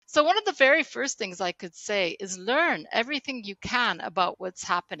So one of the very first things I could say is learn everything you can about what's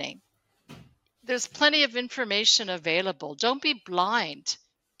happening. There's plenty of information available. Don't be blind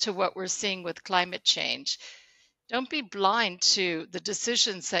to what we're seeing with climate change. Don't be blind to the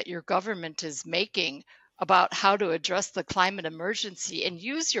decisions that your government is making about how to address the climate emergency, and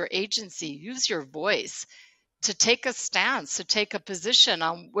use your agency, use your voice to take a stance, to take a position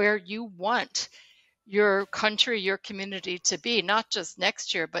on where you want your country, your community to be, not just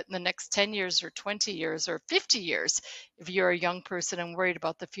next year, but in the next 10 years or 20 years or 50 years, if you're a young person and worried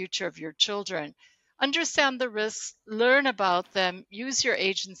about the future of your children. Understand the risks, learn about them, use your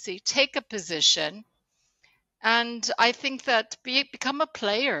agency, take a position. And I think that become a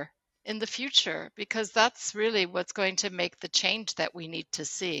player in the future, because that's really what's going to make the change that we need to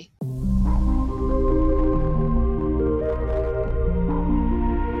see.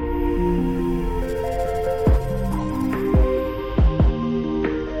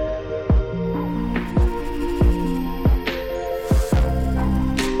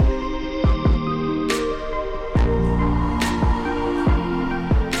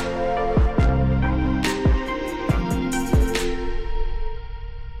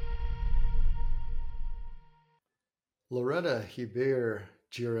 Loretta Hieber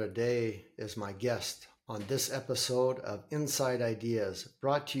Girardet is my guest on this episode of Inside Ideas,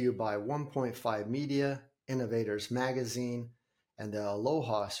 brought to you by 1.5 Media, Innovators Magazine, and the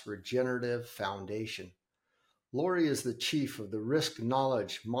Alohas Regenerative Foundation. Lori is the chief of the Risk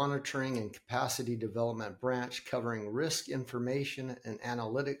Knowledge Monitoring and Capacity Development branch, covering risk information and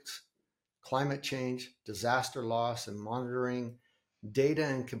analytics, climate change, disaster loss and monitoring, data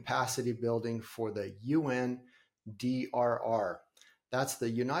and capacity building for the UNDRR. That's the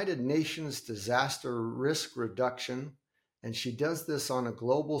United Nations Disaster Risk Reduction, and she does this on a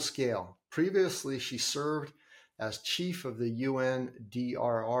global scale. Previously, she served as chief of the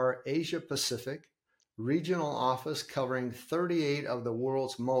UNDRR Asia Pacific regional office, covering 38 of the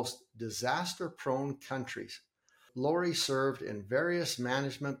world's most disaster-prone countries. Lori served in various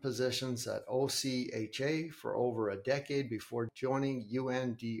management positions at OCHA for over a decade before joining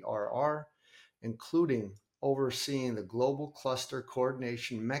UNDRR, including overseeing the Global Cluster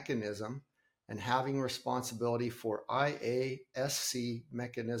Coordination Mechanism and having responsibility for IASC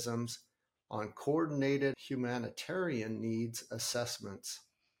mechanisms on coordinated humanitarian needs assessments.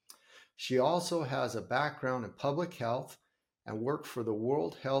 She also has a background in public health and worked for the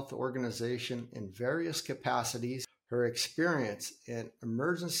World Health Organization in various capacities. Her experience in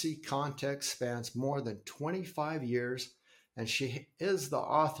emergency context spans more than 25 years, and she is the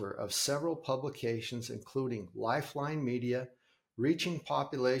author of several publications, including Lifeline Media, Reaching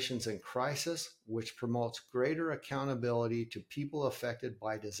Populations in Crisis, which promotes greater accountability to people affected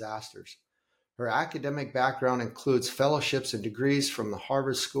by disasters. Her academic background includes fellowships and degrees from the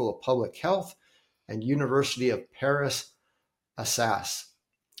Harvard School of Public Health and University of Paris, Assas.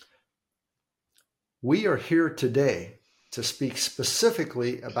 We are here today to speak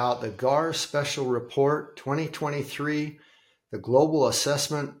specifically about the GAR Special Report 2023, the Global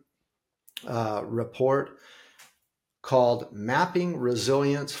Assessment Report called Mapping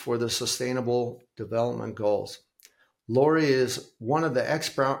Resilience for the Sustainable Development Goals. Lori is one of the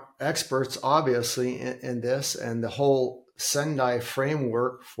experts, obviously, in this and the whole Sendai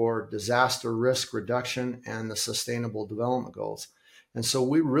framework for disaster risk reduction and the Sustainable Development Goals. And so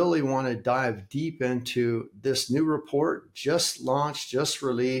we really want to dive deep into this new report, just launched, just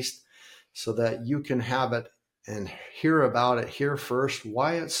released, so that you can have it and hear about it here first,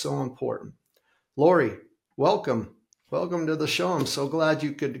 why it's so important. Lori, welcome. Welcome to the show. I'm so glad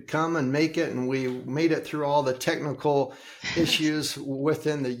you could come and make it, and we made it through all the technical issues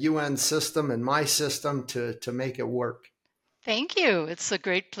within the UN system and my system to make it work. Thank you. It's a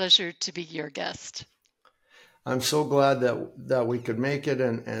great pleasure to be your guest. I'm so glad that we could make it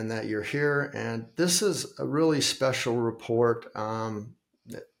and that you're here. And this is a really special report, not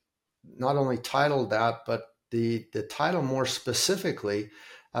only titled that, but the title more specifically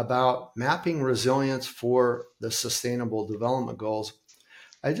about mapping resilience for the Sustainable Development Goals.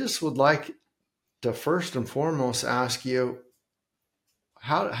 I just would like to first and foremost ask you,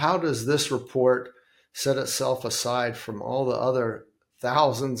 how does this report set itself aside from all the other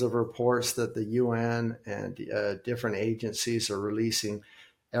thousands of reports that the UN and different agencies are releasing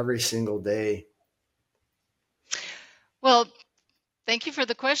every single day? Well, thank you for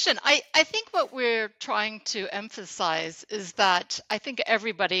the question. I think what we're trying to emphasize is that I think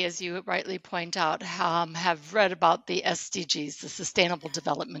everybody, as you rightly point out, have read about the SDGs, the Sustainable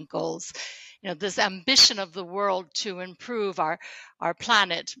Development Goals. You know, this ambition of the world to improve our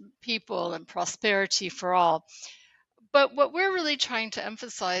planet, people, and prosperity for all. But what we're really trying to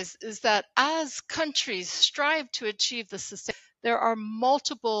emphasize is that as countries strive to achieve the sustainable, there are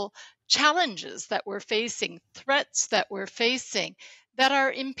multiple challenges that we're facing, threats that we're facing that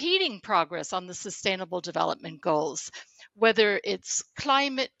are impeding progress on the Sustainable Development Goals. Whether it's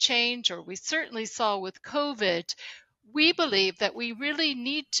climate change, or we certainly saw with COVID, we believe that we really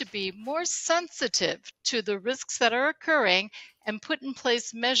need to be more sensitive to the risks that are occurring and put in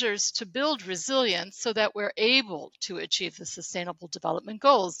place measures to build resilience so that we're able to achieve the Sustainable Development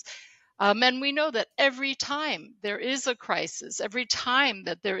Goals. And we know that every time there is a crisis, every time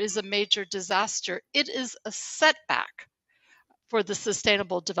that there is a major disaster, it is a setback for the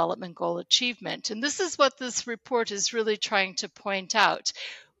Sustainable Development Goal achievement. And this is what this report is really trying to point out.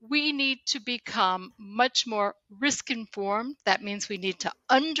 We need to become much more risk informed. That means we need to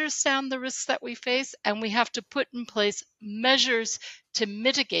understand the risks that we face, and we have to put in place measures to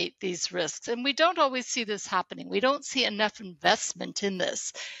mitigate these risks. And we don't always see this happening. We don't see enough investment in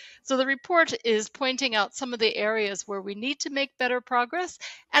this. So the report is pointing out some of the areas where we need to make better progress,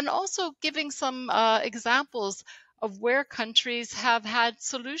 and also giving some examples of where countries have had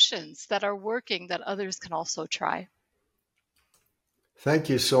solutions that are working that others can also try. Thank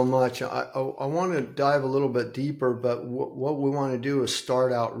you so much. I want to dive a little bit deeper, but what we want to do is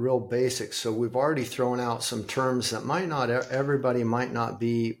start out real basic. So we've already thrown out some terms that everybody might not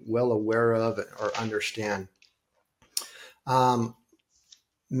be well aware of or understand.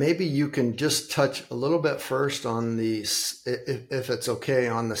 Maybe you can just touch a little bit first on if it's okay,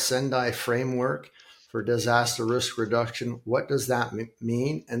 on the Sendai framework for disaster risk reduction. What does that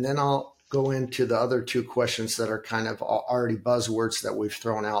mean? And then I'll go into the other two questions that are kind of already buzzwords that we've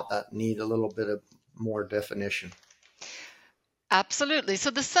thrown out that need a little bit of more definition. Absolutely.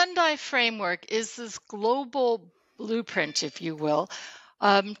 So the Sendai framework is this global blueprint, if you will,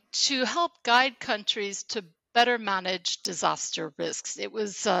 to help guide countries to better manage disaster risks. It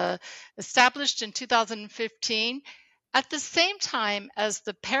was established in 2015 at the same time as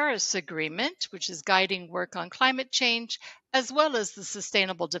the Paris Agreement, which is guiding work on climate change, as well as the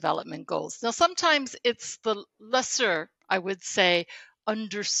Sustainable Development Goals. Now, sometimes it's the lesser, I would say,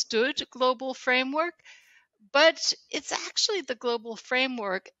 understood global framework, but it's actually the global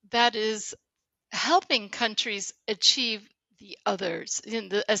framework that is helping countries achieve the others, in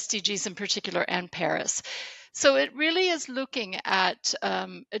the SDGs in particular, and Paris. So it really is looking at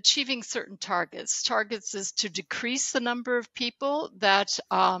achieving certain targets. Targets is to decrease the number of people that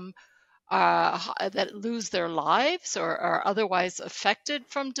lose their lives or are otherwise affected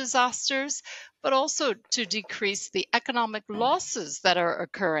from disasters, but also to decrease the economic losses that are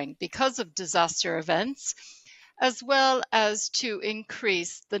occurring because of disaster events, as well as to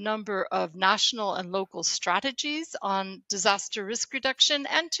increase the number of national and local strategies on disaster risk reduction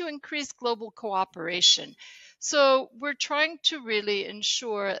and to increase global cooperation. So we're trying to really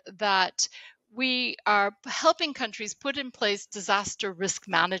ensure that we are helping countries put in place disaster risk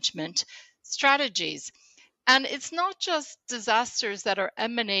management strategies. And it's not just disasters that are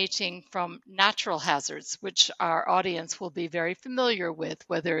emanating from natural hazards, which our audience will be very familiar with,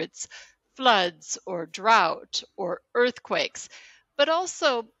 whether it's floods or drought or earthquakes, but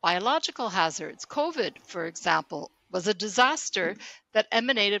also biological hazards. COVID, for example, was a disaster that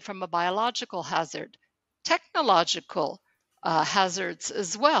emanated from a biological hazard. Technological hazards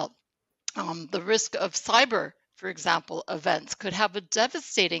as well. The risk of cyber, for example, events could have a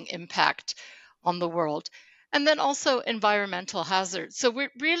devastating impact on the world. And then also environmental hazards. So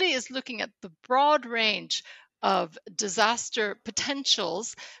it really is looking at the broad range of disaster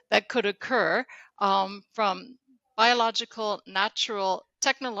potentials that could occur from biological, natural,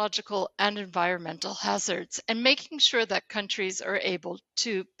 technological, and environmental hazards, and making sure that countries are able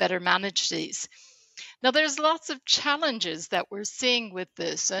to better manage these. Now, there's lots of challenges that we're seeing with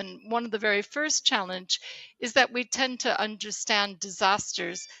this, and one of the very first challenge is that we tend to understand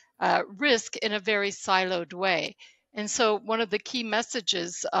disasters risk in a very siloed way. And so one of the key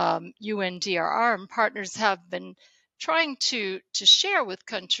messages UNDRR and partners have been trying to share with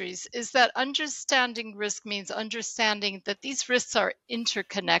countries is that understanding risk means understanding that these risks are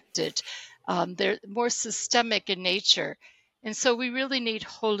interconnected. They're more systemic in nature. And so we really need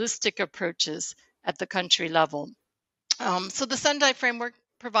holistic approaches at the country level. So the Sendai framework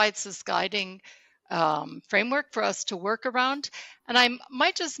provides this guiding framework for us to work around. And I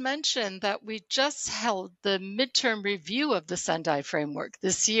might just mention that we just held the midterm review of the Sendai framework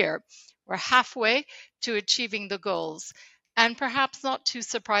this year. We're halfway to achieving the goals. And perhaps not too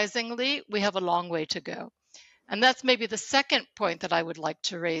surprisingly, we have a long way to go. And that's maybe the second point that I would like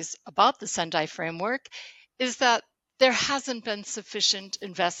to raise about the Sendai framework, is that there hasn't been sufficient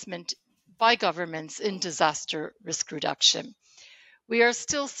investment by governments in disaster risk reduction. We are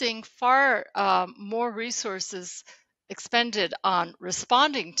still seeing far more resources expended on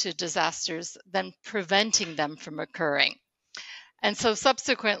responding to disasters than preventing them from occurring. And so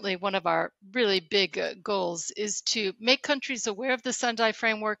subsequently, one of our really big goals is to make countries aware of the Sendai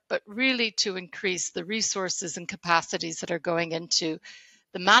framework, but really to increase the resources and capacities that are going into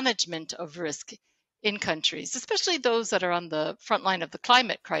the management of risk in countries, especially those that are on the front line of the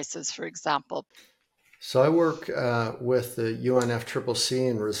climate crisis, for example. So I work with the UNFCCC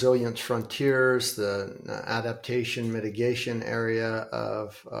and Resilience Frontiers, the adaptation mitigation area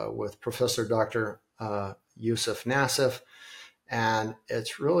with Professor Dr. Yusuf Nassif. And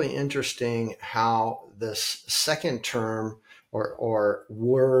it's really interesting how this second term or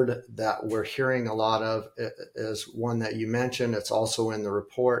word that we're hearing a lot of is one that you mentioned. It's also in the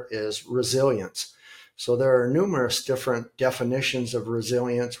report, is resilience. So there are numerous different definitions of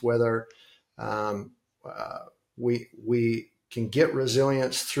resilience, whether we can get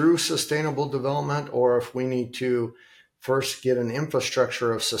resilience through sustainable development, or if we need to first get an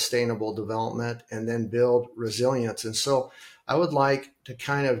infrastructure of sustainable development and then build resilience. And so I would like to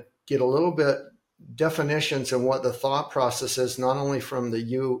kind of get a little bit definitions and what the thought process is, not only from the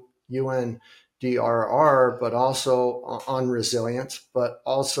UNDRR, but also on resilience, but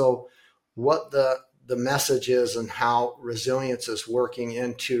also what the message is and how resilience is working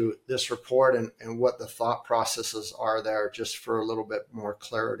into this report, and what the thought processes are there, just for a little bit more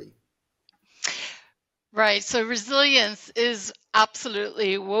clarity. Right. So resilience is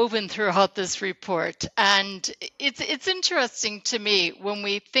absolutely woven throughout this report. And it's interesting to me when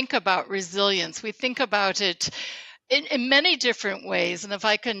we think about resilience, we think about it in many different ways. And if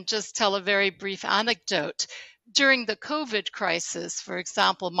I can just tell a very brief anecdote, during the COVID crisis, for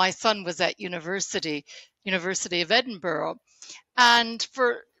example, my son was at University of Edinburgh. And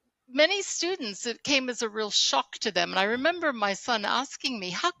for many students, it came as a real shock to them. And I remember my son asking me,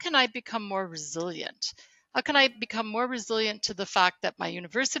 how can I become more resilient? How can I become more resilient to the fact that my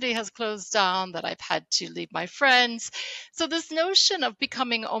university has closed down, that I've had to leave my friends? So this notion of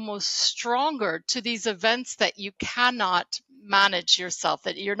becoming almost stronger to these events that you cannot manage yourself,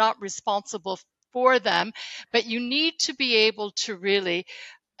 that you're not responsible for them, but you need to be able to really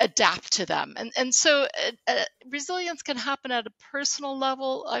adapt to them. And so resilience can happen at a personal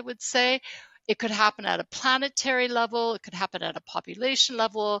level, I would say. It could happen at a planetary level. It could happen at a population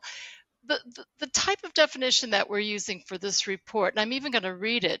level. The type of definition that we're using for this report, and I'm even going to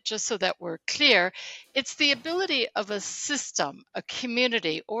read it just so that we're clear, it's the ability of a system, a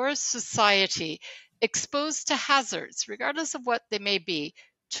community, or a society exposed to hazards, regardless of what they may be,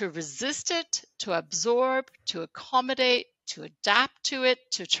 to resist it, to absorb, to accommodate, to adapt to it,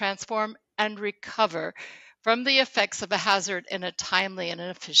 to transform and recover from the effects of a hazard in a timely and an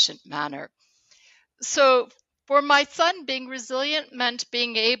efficient manner. So for my son, being resilient meant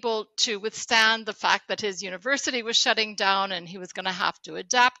being able to withstand the fact that his university was shutting down and he was going to have to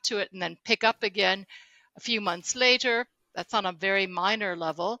adapt to it and then pick up again a few months later. That's on a very minor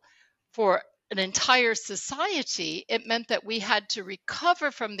level. For an entire society, it meant that we had to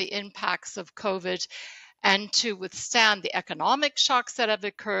recover from the impacts of COVID and to withstand the economic shocks that have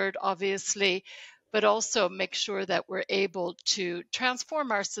occurred, obviously, but also make sure that we're able to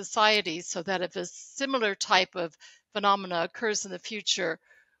transform our society so that if a similar type of phenomena occurs in the future,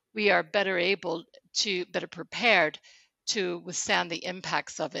 we are better prepared to withstand the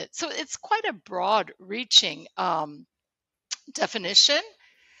impacts of it. So it's quite a broad reaching definition,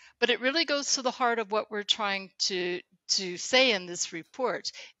 but it really goes to the heart of what we're trying to say in this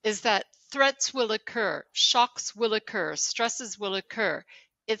report, is that threats will occur, shocks will occur, stresses will occur.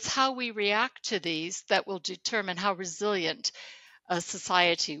 It's how we react to these that will determine how resilient a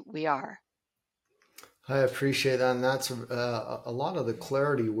society we are. I appreciate that, and that's a lot of the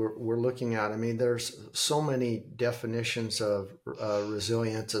clarity we're looking at. I mean, there's so many definitions of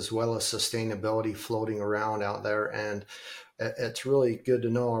resilience as well as sustainability floating around out there, and it's really good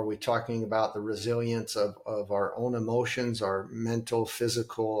to know, are we talking about the resilience of our own emotions, our mental,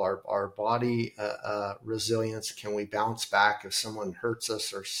 physical, our body resilience? Can we bounce back if someone hurts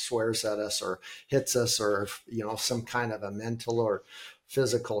us or swears at us or hits us, or if, some kind of a mental or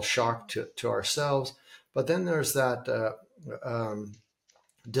physical shock to ourselves? But then there's that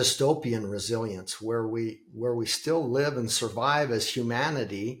dystopian resilience where we still live and survive as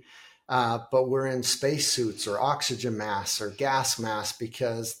humanity, but we're in spacesuits or oxygen masks or gas masks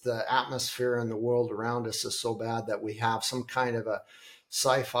because the atmosphere in the world around us is so bad that we have some kind of a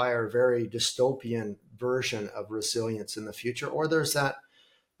sci-fi or very dystopian version of resilience in the future. Or there's that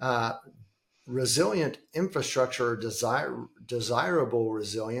resilient infrastructure, or desirable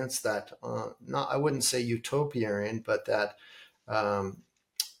resilience that not, I wouldn't say utopian, but that um,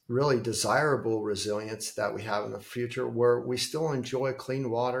 really desirable resilience that we have in the future, where we still enjoy clean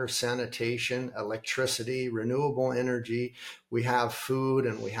water, sanitation, electricity, renewable energy. We have food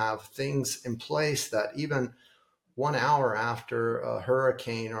and we have things in place that even 1 hour after a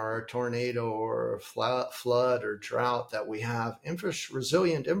hurricane or a tornado or a flood or drought, that we have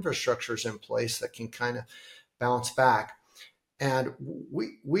resilient infrastructures in place that can kind of bounce back. And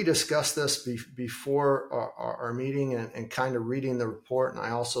we discussed this before our meeting, and kind of reading the report. And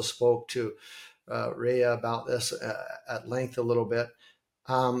I also spoke to Rhea about this at length a little bit.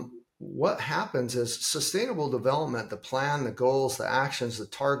 What happens is sustainable development, the plan, the goals, the actions, the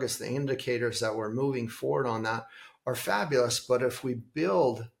targets, the indicators that we're moving forward on that are fabulous. But if we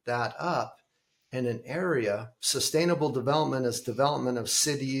build that up in an area, sustainable development is development of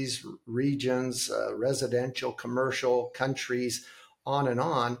cities, regions, residential, commercial, countries, on and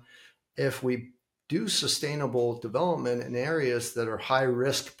on. If we do sustainable development in areas that are high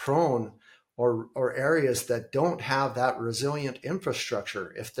risk prone, or areas that don't have that resilient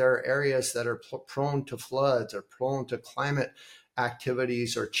infrastructure, if there are areas that are prone to floods or prone to climate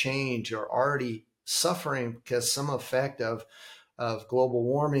activities or change, or already suffering because some effect of global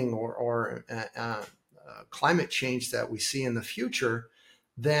warming or climate change that we see in the future,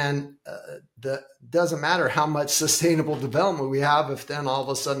 then the doesn't matter how much sustainable development we have if then all of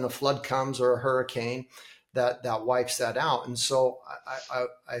a sudden a flood comes or a hurricane that wipes that out. And so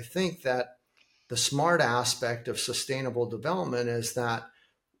I think that the smart aspect of sustainable development is that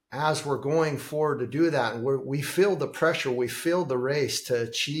as we're going forward to do that, and we feel the pressure, we feel the race to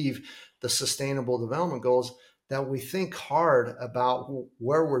achieve the sustainable development goals, that we think hard about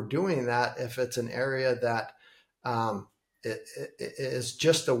where we're doing that. If it's an area that it is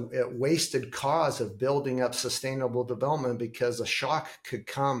just a wasted cause of building up sustainable development, because a shock could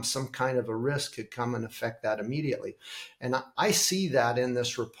come, some kind of a risk could come and affect that immediately. And I see that in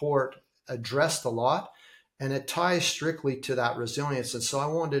this report addressed a lot, and it ties strictly to that resilience. And so I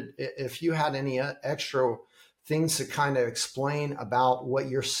wondered if you had any extra things to kind of explain about what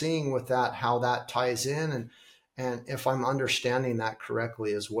you're seeing with that, how that ties in, and if I'm understanding that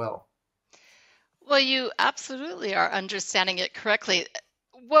correctly as well. Well, you absolutely are understanding it correctly.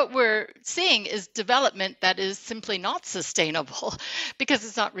 What we're seeing is development that is simply not sustainable because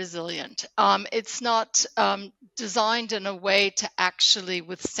it's not resilient. It's not designed in a way to actually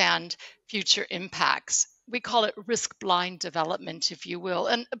withstand future impacts. We call it risk blind development, if you will.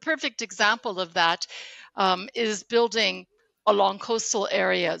 And a perfect example of that is building along coastal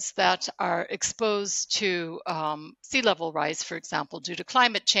areas that are exposed to sea level rise, for example, due to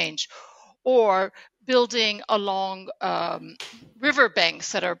climate change, or building along river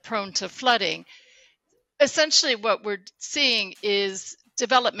banks that are prone to flooding. Essentially, what we're seeing is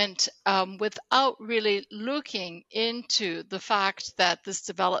development without really looking into the fact that this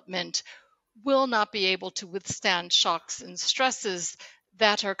development will not be able to withstand shocks and stresses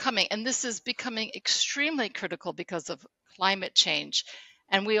that are coming. And this is becoming extremely critical because of climate change.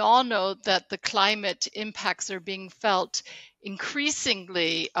 And we all know that the climate impacts are being felt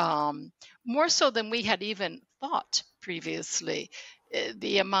increasingly more so than we had even thought previously.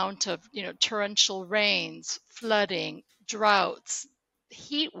 The amount of torrential rains, flooding, droughts,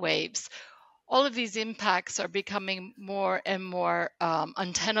 heat waves, all of these impacts are becoming more and more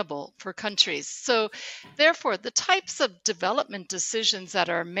untenable for countries. So, therefore, the types of development decisions that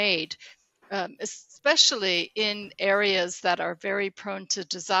are made, especially in areas that are very prone to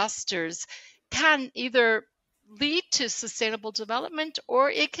disasters, can either lead to sustainable development or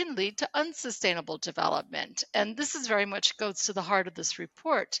it can lead to unsustainable development. And this is very much goes to the heart of this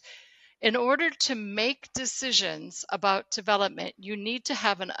report. In order to make decisions about development, you need to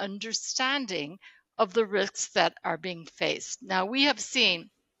have an understanding of the risks that are being faced. Now, we have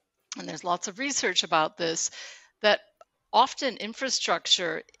seen, and there's lots of research about this, that often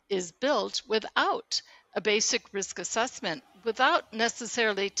infrastructure is built without a basic risk assessment, without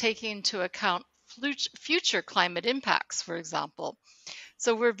necessarily taking into account future climate impacts, for example.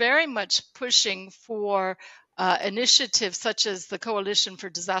 So we're very much pushing for initiatives such as the Coalition for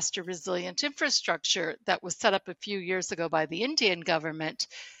Disaster Resilient Infrastructure that was set up a few years ago by the Indian government,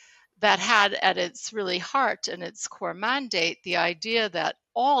 that had at its really heart and its core mandate the idea that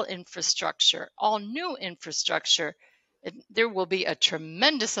all infrastructure, all new infrastructure, there will be a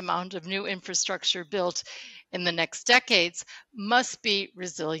tremendous amount of new infrastructure built in the next decades, must be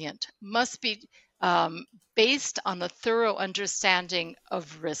resilient, must be based on a thorough understanding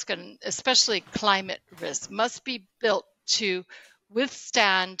of risk, and especially climate risk, must be built to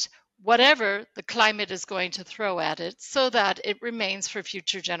withstand whatever the climate is going to throw at it so that it remains for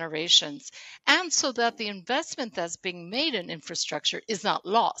future generations and so that the investment that's being made in infrastructure is not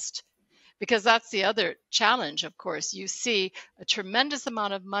lost. Because that's the other challenge, of course. You see a tremendous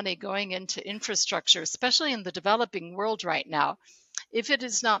amount of money going into infrastructure, especially in the developing world right now. If it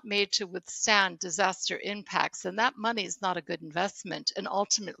is not made to withstand disaster impacts, then that money is not a good investment. And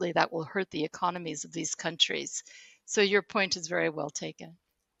ultimately, that will hurt the economies of these countries. So your point is very well taken.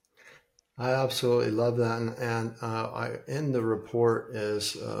 I absolutely love that, and in the report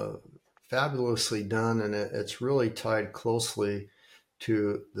is fabulously done, and it's really tied closely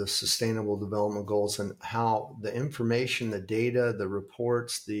to the Sustainable Development Goals and how the information, the data, the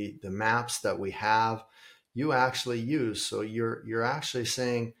reports, the maps that we have, you actually use. So you're actually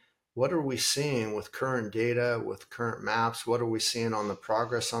saying, what are we seeing with current data, with current maps? What are we seeing on the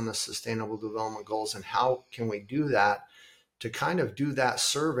progress on the Sustainable Development Goals, and how can we do that to kind of do that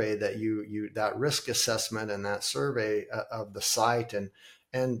survey that you that risk assessment and that survey of the site and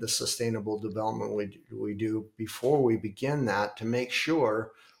the sustainable development we do before we begin that, to make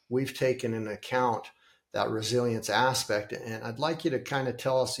sure we've taken into account that resilience aspect. And I'd like you to kind of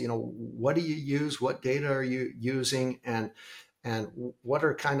tell us, what do you use, what data are you using, and what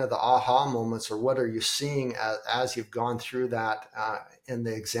are kind of the aha moments, or what are you seeing as you've gone through that in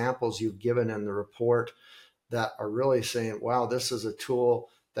the examples you've given in the report, that are really saying, wow, this is a tool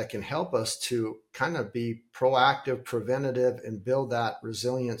that can help us to kind of be proactive, preventative, and build that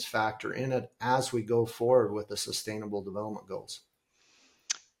resilience factor in it as we go forward with the Sustainable Development Goals.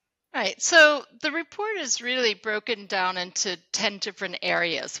 Right. So the report is really broken down into 10 different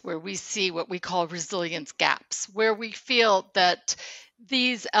areas where we see what we call resilience gaps, where we feel that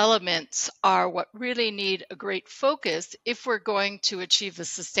these elements are what really need a great focus if we're going to achieve the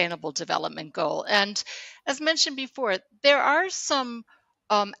Sustainable Development Goal. And as mentioned before, there are some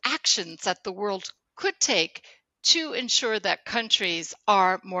actions that the world could take to ensure that countries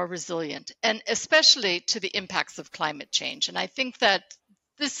are more resilient, and especially to the impacts of climate change. And I think that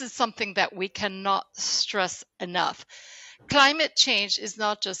this is something that we cannot stress enough. Climate change is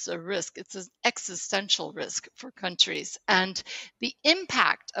not just a risk, it's an existential risk for countries. And the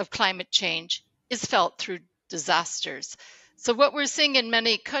impact of climate change is felt through disasters. So, what we're seeing in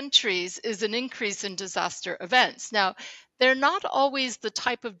many countries is an increase in disaster events. Now, they're not always the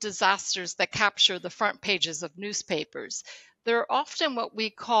type of disasters that capture the front pages of newspapers. They're often what we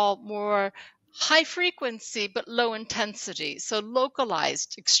call more high frequency but low intensity, so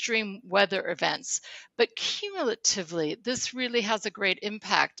localized extreme weather events. But cumulatively, this really has a great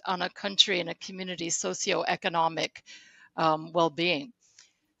impact on a country and a community's socioeconomic well-being.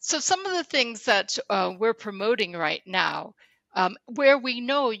 So some of the things that we're promoting right now, where we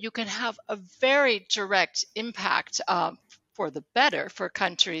know you can have a very direct impact for the better for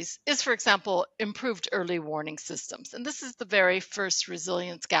countries, is, for example, improved early warning systems. And this is the very first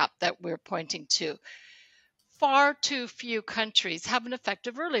resilience gap that we're pointing to. Far too few countries have an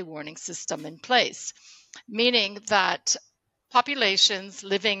effective early warning system in place, meaning that populations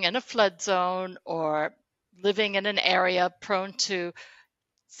living in a flood zone or living in an area prone to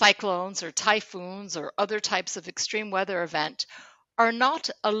cyclones or typhoons or other types of extreme weather event are not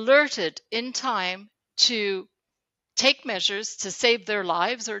alerted in time to take measures to save their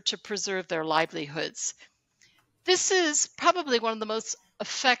lives or to preserve their livelihoods. This is probably one of the most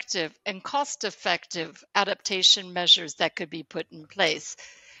effective and cost-effective adaptation measures that could be put in place.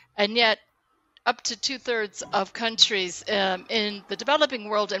 And yet, up to 2/3 of countries in the developing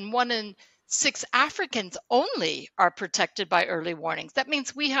world and 1 in 6 Africans only are protected by early warnings. That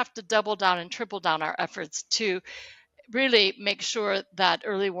means we have to double down and triple down our efforts to really make sure that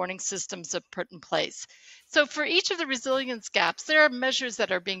early warning systems are put in place. So for each of the resilience gaps, there are measures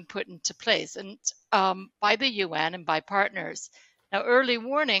that are being put into place and by the UN and by partners. Now, early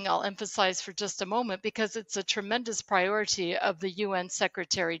warning, I'll emphasize for just a moment because it's a tremendous priority of the UN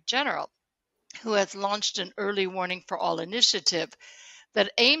Secretary General, who has launched an Early Warning for All initiative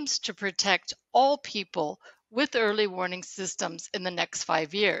that aims to protect all people with early warning systems in the next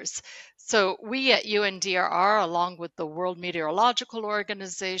 5 years. So we at UNDRR, along with the World Meteorological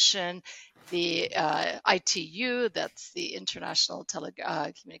Organization, the ITU, that's the International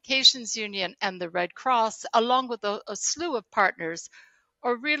Telecommunications Union, and the Red Cross, along with a slew of partners,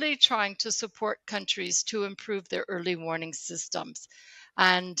 are really trying to support countries to improve their early warning systems.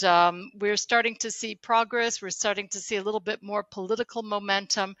 And we're starting to see progress. We're starting to see a little bit more political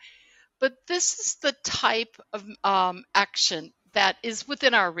momentum. But this is the type of action that is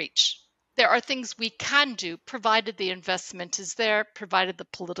within our reach. There are things we can do, provided the investment is there, provided the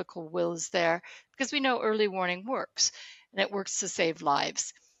political will is there, because we know early warning works, and it works to save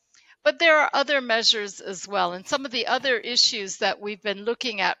lives. But there are other measures as well. And some of the other issues that we've been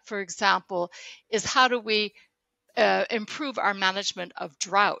looking at, for example, is how do we improve our management of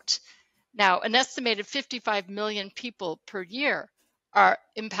drought? Now, an estimated 55 million people per year are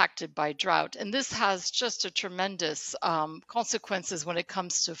impacted by drought, and this has just a tremendous consequences when it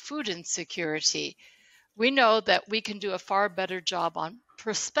comes to food insecurity. We know that we can do a far better job on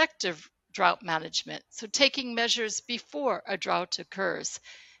prospective drought management, so taking measures before a drought occurs.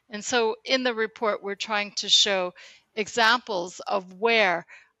 And so in the report, we're trying to show examples of where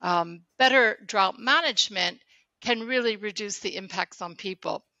better drought management can really reduce the impacts on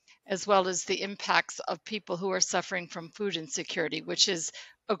people, as well as the impacts of people who are suffering from food insecurity, which is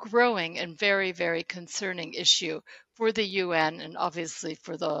a growing and very, very concerning issue for the UN and obviously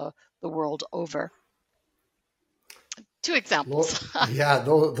for the world over. Two examples. Yeah,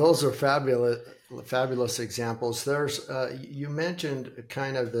 those are fabulous examples. There's you mentioned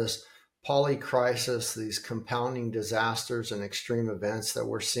kind of this polycrisis, these compounding disasters and extreme events that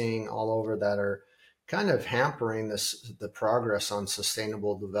we're seeing all over that are kind of hampering the progress on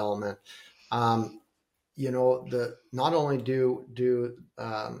sustainable development. Not only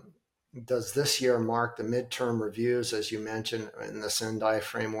does this year mark the midterm reviews, as you mentioned, in the Sendai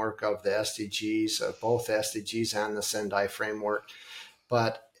framework of the SDGs, both SDGs and the Sendai framework.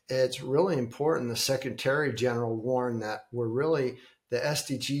 But it's really important. The Secretary General warned that the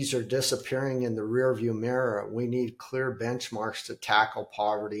SDGs are disappearing in the rearview mirror. We need clear benchmarks to tackle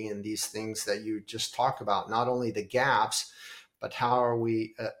poverty and these things that you just talked about, not only the gaps, but how are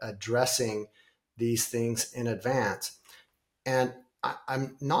we addressing these things in advance. And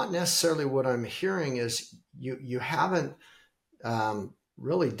I'm not necessarily, what I'm hearing is you haven't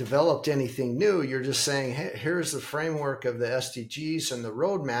really developed anything new. You're just saying, hey, here's the framework of the SDGs and the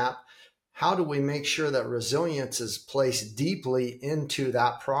roadmap. How do we make sure that resilience is placed deeply into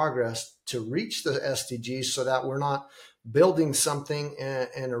that progress to reach the SDGs so that we're not building something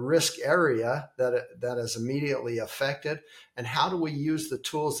in a risk area that is immediately affected? And how do we use the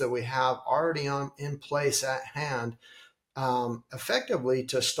tools that we have already in place at hand effectively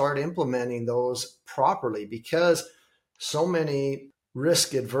to start implementing those properly? Because so many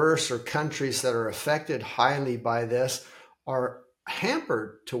risk adverse or countries that are affected highly by this are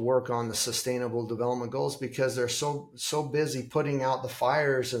hampered to work on the sustainable development goals because they're so busy putting out the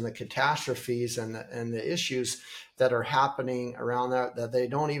fires and the catastrophes and the issues that are happening around that they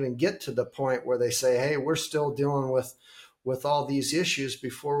don't even get to the point where they say, hey, we're still dealing with all these issues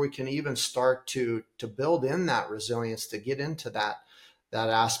before we can even start to build in that resilience, to get into that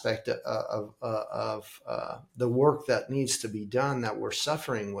aspect of the work that needs to be done that we're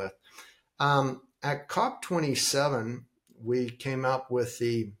suffering with. At COP27, we came up with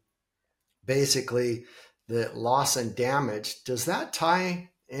basically the loss and damage. Does that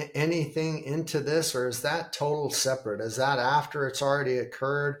tie anything into this, or is that total separate? Is that after it's already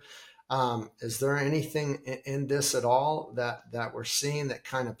occurred? Is there anything in this at all that we're seeing that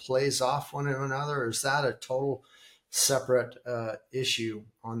kind of plays off one another? Or is that a total separate issue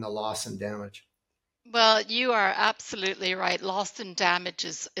on the loss and damage? Well, you are absolutely right. Loss and damage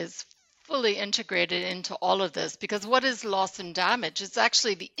is fully integrated into all of this, because what is loss and damage? It's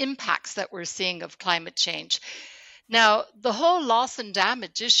actually the impacts that we're seeing of climate change. Now, the whole loss and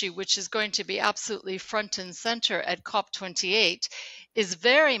damage issue, which is going to be absolutely front and center at COP28, is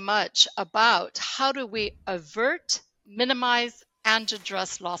very much about how do we avert, minimize, and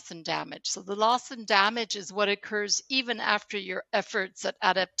address loss and damage. So the loss and damage is what occurs even after your efforts at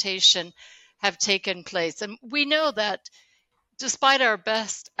adaptation have taken place. And we know that despite our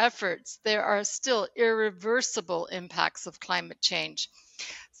best efforts, there are still irreversible impacts of climate change.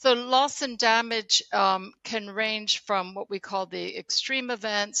 So loss and damage can range from what we call the extreme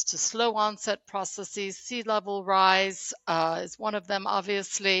events to slow onset processes. Sea level rise is one of them,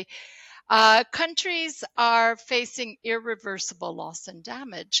 obviously. Countries are facing irreversible loss and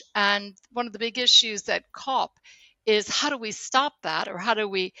damage. And one of the big issues at COP is how do we stop that, or how do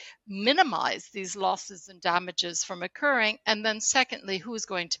we minimize these losses and damages from occurring? And then secondly, who's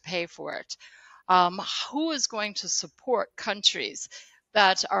going to pay for it? Who is going to support countries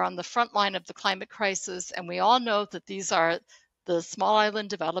that are on the front line of the climate crisis? And we all know that these are the small island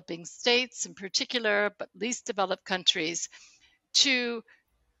developing states in particular, but least developed countries, to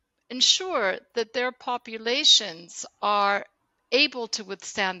ensure that their populations are able to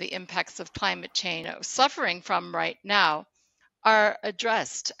withstand the impacts of climate change suffering from right now are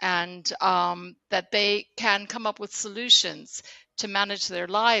addressed, and that they can come up with solutions to manage their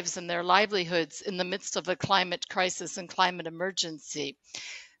lives and their livelihoods in the midst of a climate crisis and climate emergency.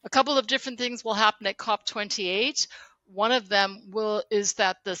 A couple of different things will happen at COP28. One of them is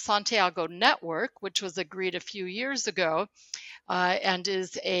that the Santiago Network, which was agreed a few years ago, and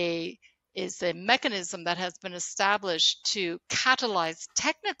is a mechanism that has been established to catalyze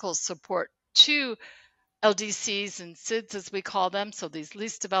technical support to LDCs and SIDS, as we call them, so these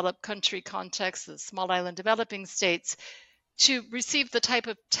least developed country contexts, the small island developing states, to receive the type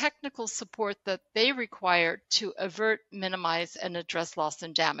of technical support that they require to avert, minimize, and address loss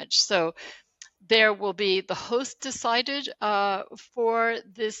and damage. So there will be the host decided for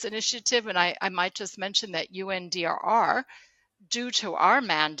this initiative, and I might just mention that UNDRR, due to our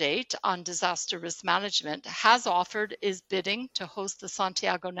mandate on disaster risk management, is bidding to host the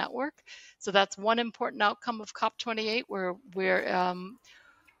Santiago Network. So that's one important outcome of COP28 where we're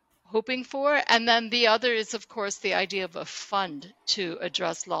hoping for. And then the other is, of course, the idea of a fund to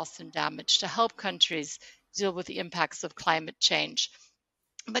address loss and damage to help countries deal with the impacts of climate change.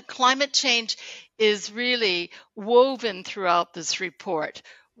 But climate change is really woven throughout this report,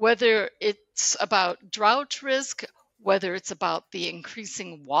 whether it's about drought risk, whether it's about the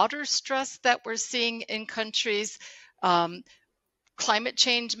increasing water stress that we're seeing in countries. Climate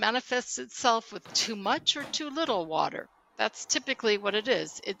change manifests itself with too much or too little water. That's typically what it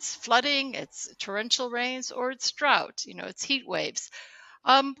is. It's flooding, it's torrential rains, or it's drought, it's heat waves.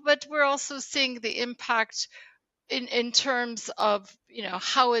 But we're also seeing the impact in terms of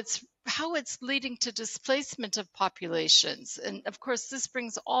how it's leading to displacement of populations, and of course this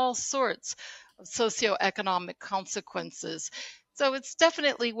brings all sorts of socioeconomic consequences. So it's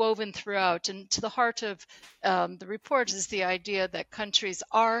definitely woven throughout, and to the heart of the report is the idea that countries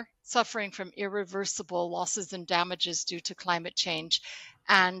are suffering from irreversible losses and damages due to climate change,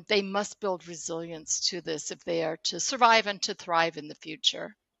 and they must build resilience to this if they are to survive and to thrive in the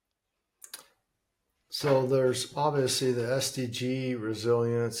future. So there's obviously the SDG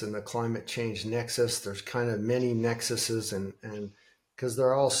resilience and the climate change nexus. There's kind of many nexuses, and because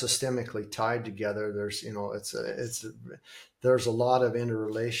they're all systemically tied together, there's there's a lot of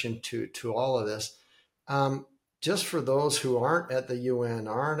interrelation to all of this. Just for those who aren't at the UN,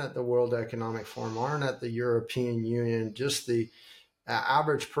 aren't at the World Economic Forum, aren't at the European Union, just the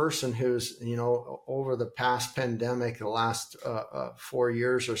average person who's over the past pandemic, the last 4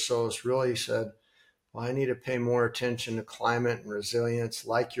 years or so, has really said, well, I need to pay more attention to climate and resilience.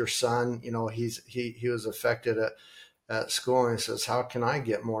 Like your son, he was affected at school, and he says, how can I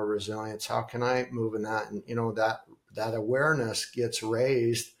get more resilience? How can I move in that? And that awareness gets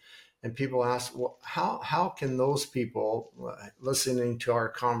raised, and people ask, well, how can those people listening to our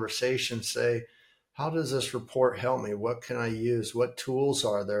conversation say, how does this report help me? What can I use? What tools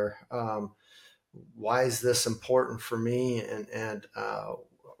are there? Why is this important for me? And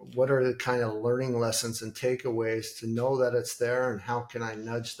what are the kind of learning lessons and takeaways to know that it's there, and how can I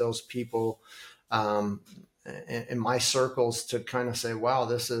nudge those people in my circles to kind of say, wow,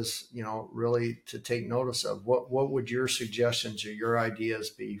 this is, really to take notice of? What would your suggestions or your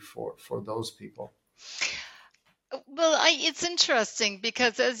ideas be for those people? Well, it's interesting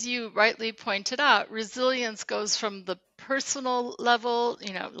because, as you rightly pointed out, resilience goes from the personal level,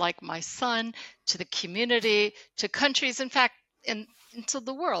 like my son, to the community, to countries, in fact, into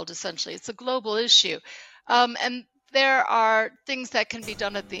the world, essentially. It's a global issue. And there are things that can be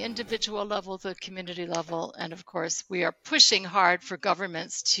done at the individual level, the community level, and of course, we are pushing hard for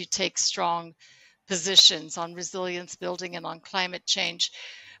governments to take strong positions on resilience building and on climate change.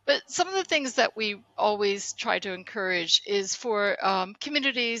 But some of the things that we always try to encourage is for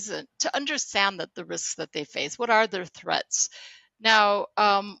communities to understand that the risks that they face, what are their threats? Now,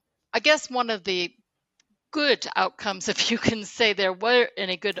 I guess one of the good outcomes, if you can say there were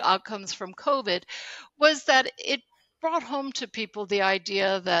any good outcomes from COVID, was that it brought home to people the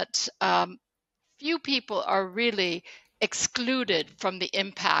idea that few people are really excluded from the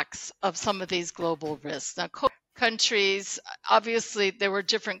impacts of some of these global risks. Now, countries, obviously, there were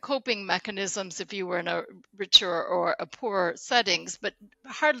different coping mechanisms if you were in a richer or a poorer settings, but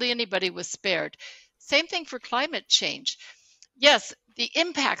hardly anybody was spared. Same thing for climate change. Yes, the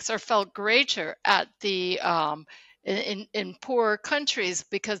impacts are felt greater at the in poorer countries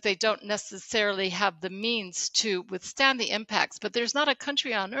because they don't necessarily have the means to withstand the impacts. But there's not a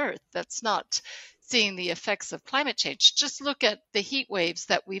country on earth that's not seeing the effects of climate change. Just look at the heat waves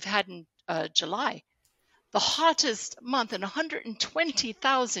that we've had in July, the hottest month in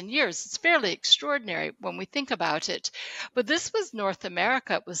 120,000 years. It's fairly extraordinary when we think about it. But this was North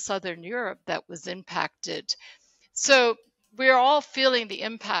America, it was Southern Europe that was impacted. So we're all feeling the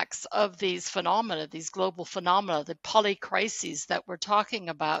impacts of these phenomena, these global phenomena, the polycrises that we're talking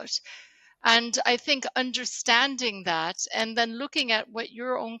about. And I think understanding that and then looking at what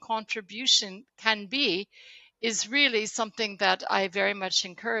your own contribution can be is really something that I very much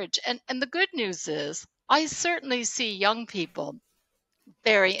encourage. And the good news is, I certainly see young people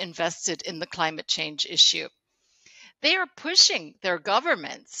very invested in the climate change issue. They are pushing their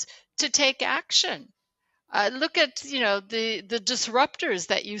governments to take action. Look at the disruptors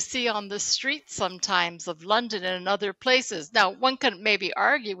that you see on the streets sometimes of London and other places. Now, one can maybe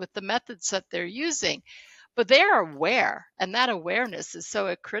argue with the methods that they're using, but they are aware, and that awareness is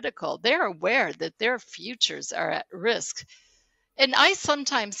so critical. They're aware that their futures are at risk. And I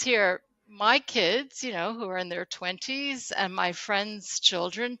sometimes hear my kids, who are in their 20s, and my friends'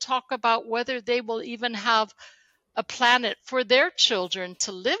 children talk about whether they will even have a planet for their children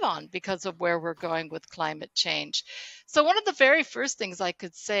to live on because of where we're going with climate change. So, one of the very first things I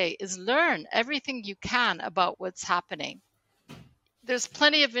could say is learn everything you can about what's happening. There's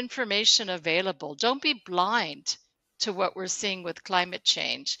plenty of information available. Don't be blind to what we're seeing with climate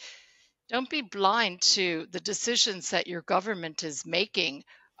change. Don't be blind to the decisions that your government is making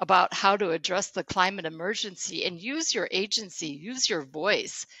about how to address the climate emergency, and use your agency, use your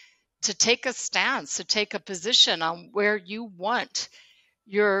voice to take a stance, to take a position on where you want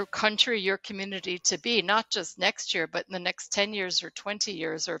your country, your community to be, not just next year, but in the next 10 years or 20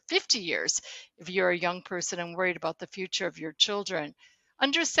 years or 50 years, if you're a young person and worried about the future of your children.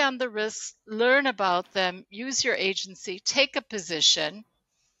 Understand the risks, learn about them, use your agency, take a position.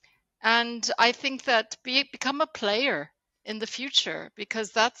 And I think that become a player in the future,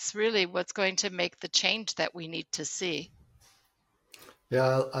 because that's really what's going to make the change that we need to see.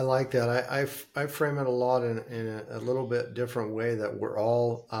 Yeah, I like that. I frame it a lot in a little bit different way, that we're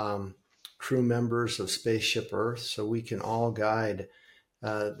all crew members of Spaceship Earth, so we can all guide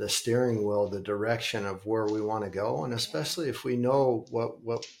the steering wheel, the direction of where we want to go, and especially if we know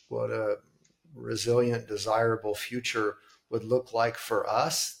what a resilient, desirable future would look like for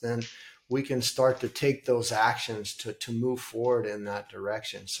us, then we can start to take those actions to move forward in that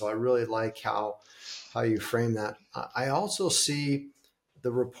direction. So I really like how you frame that. I also see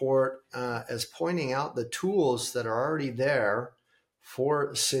the report as pointing out the tools that are already there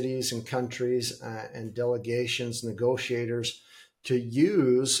for cities and countries and delegations, negotiators to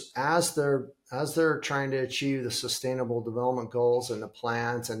use as they're trying to achieve the sustainable development goals and the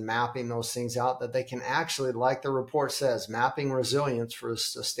plans and mapping those things out, that they can actually, like the report says, mapping resilience for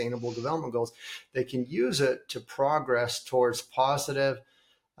sustainable development goals, they can use it to progress towards positive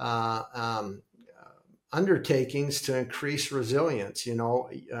undertakings to increase resilience.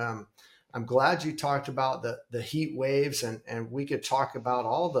 I'm glad you talked about the heat waves, and we could talk about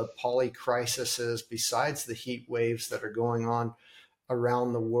all the polycrises besides the heat waves that are going on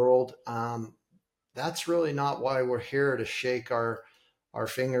around the world. That's really not why we're here, to shake our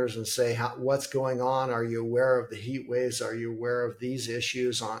fingers and say, what's going on? Are you aware of the heat waves? Are you aware of these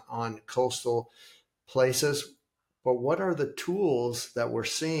issues on coastal places? But what are the tools that we're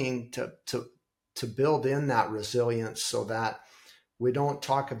seeing to build in that resilience, so that we don't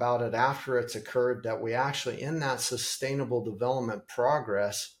talk about it after it's occurred, that we actually, in that sustainable development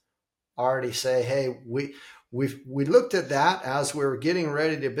progress, already say, hey, we looked at that as we were getting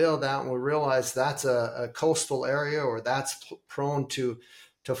ready to build that, and we realized that's a coastal area, or that's prone to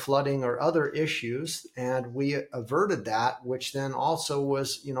flooding or other issues, and we averted that, which then also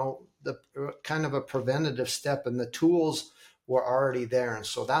was, the kind of a preventative step, and the tools were already there. And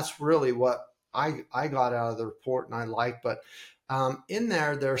so that's really what I got out of the report, and I like. But in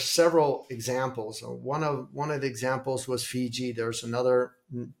there are several examples. One of the examples was Fiji. There's another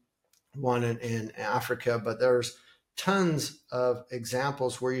one in Africa, but there's tons of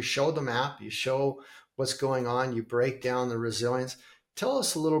examples where you show the map, you show what's going on, you break down the resilience. Tell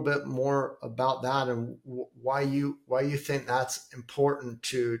us a little bit more about that, and why you think that's important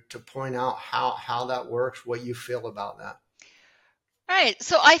to point out how that works, what you feel about that. Right.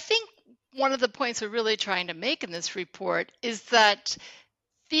 So I think one of the points we're really trying to make in this report is that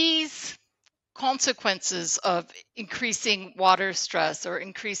these consequences of increasing water stress or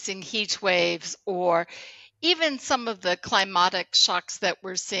increasing heat waves, or even some of the climatic shocks that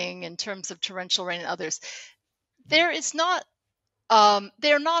we're seeing in terms of torrential rain and others, they're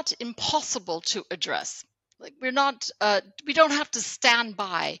not impossible to address. Like, we don't have to stand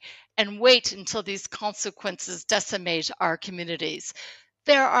by and wait until these consequences decimate our communities.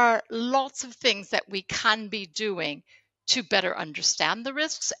 There are lots of things that we can be doing to better understand the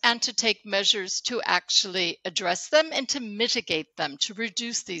risks and to take measures to actually address them and to mitigate them, to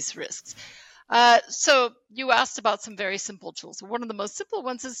reduce these risks. So you asked about some very simple tools. One of the most simple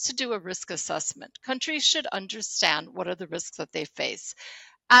ones is to do a risk assessment. Countries should understand what are the risks that they face.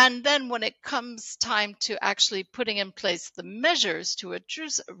 And then when it comes time to actually putting in place the measures to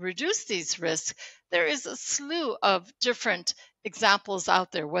reduce these risks, there is a slew of different examples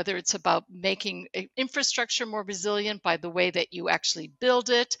out there, whether it's about making infrastructure more resilient by the way that you actually build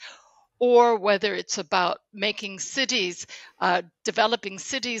it, or whether it's about making cities, developing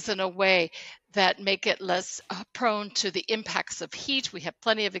cities in a way that make it less prone to the impacts of heat. We have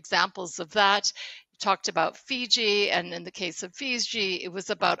plenty of examples of that. You talked about Fiji, and in the case of Fiji, it was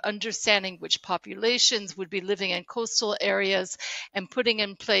about understanding which populations would be living in coastal areas and putting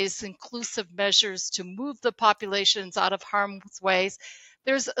in place inclusive measures to move the populations out of harm's way.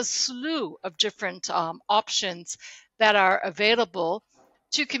 There's a slew of different options that are available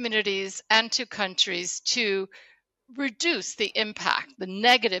to communities and to countries to reduce the impact, the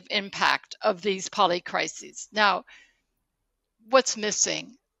negative impact of these polycrises. Now, what's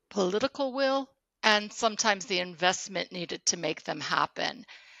missing? Political will and sometimes the investment needed to make them happen.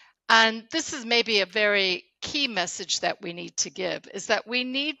 And this is maybe a very key message that we need to give, is that we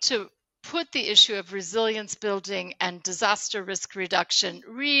need to put the issue of resilience building and disaster risk reduction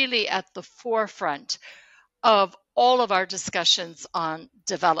really at the forefront of all of our discussions on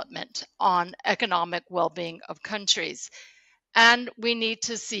development, on economic well-being of countries. And we need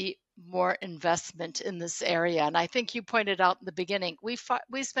to see more investment in this area. And I think you pointed out in the beginning, we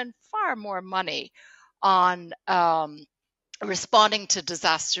spend far more money on responding to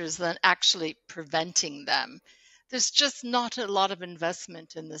disasters than actually preventing them. There's just not a lot of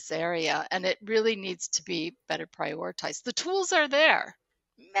investment in this area, and it really needs to be better prioritized. The tools are there.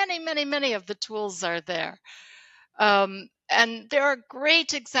 Many of the tools are there. And there are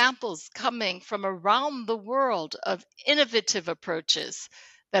great examples coming from around the world of innovative approaches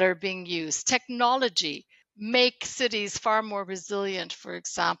that are being used. Technology make cities far more resilient, for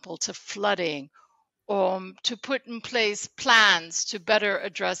example, to flooding, to put in place plans to better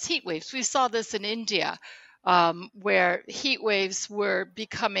address heat waves. We saw this in India, where heat waves were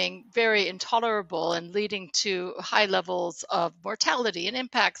becoming very intolerable and leading to high levels of mortality and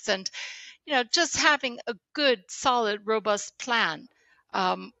impacts. And just having a good, solid, robust plan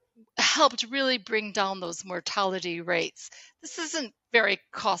helped really bring down those mortality rates. This isn't very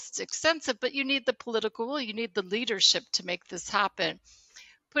cost extensive, but you need the political will, you need the leadership to make this happen.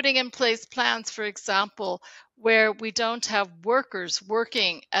 Putting in place plans, for example, where we don't have workers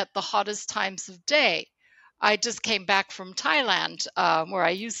working at the hottest times of day. I just came back from Thailand, where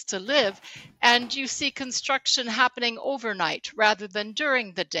I used to live, and you see construction happening overnight rather than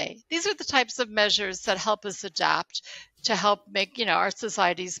during the day. These are the types of measures that help us adapt to help make, our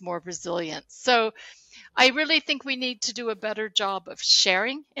societies more resilient. So I really think we need to do a better job of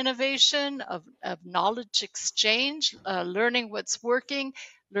sharing innovation, of knowledge exchange, learning what's working,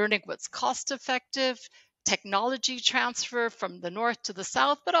 learning what's cost effective, technology transfer from the north to the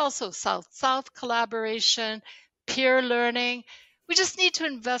south, but also south-south collaboration, peer learning. We just need to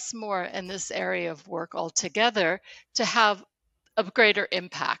invest more in this area of work altogether to have a greater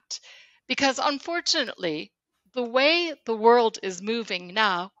impact. Because unfortunately, the way the world is moving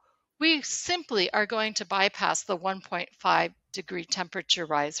now, we simply are going to bypass the 1.5 degree temperature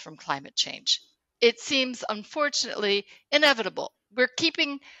rise from climate change. It seems, unfortunately, inevitable. We're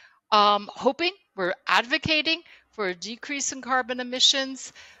keeping hoping, we're advocating for a decrease in carbon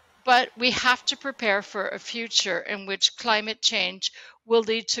emissions, but we have to prepare for a future in which climate change will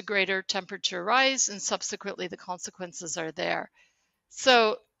lead to greater temperature rise, and subsequently the consequences are there.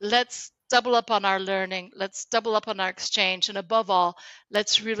 So let's double up on our learning, let's double up on our exchange, and above all,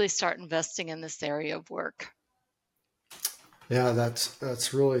 let's really start investing in this area of work. Yeah,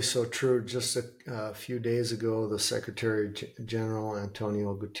 that's really so true. Just a few days ago, the Secretary General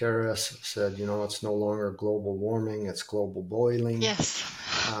Antonio Guterres said, it's no longer global warming, it's global boiling. Yes.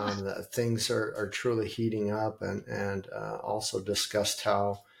 Things are truly heating up, and also discussed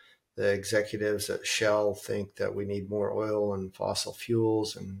how the executives at Shell think that we need more oil and fossil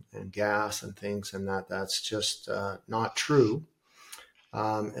fuels and gas and things, and that's just not true.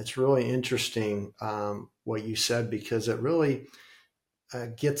 It's really interesting what you said, because it really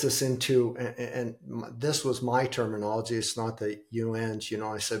gets us into, and this was my terminology, it's not the UN's,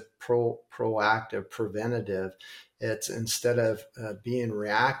 I said proactive, preventative. It's instead of being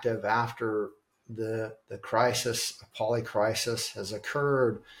reactive after the crisis, a polycrisis has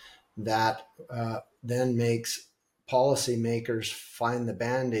occurred, that then makes policymakers find the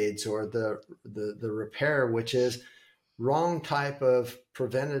band-aids or the repair, which is wrong type of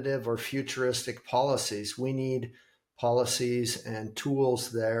preventative or futuristic policies. We need policies and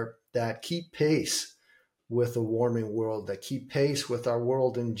tools there that keep pace with a warming world, that keep pace with our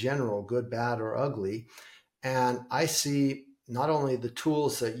world in general, good, bad, or ugly. And I see not only the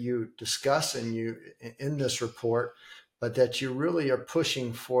tools that you discuss in this report, but that you really are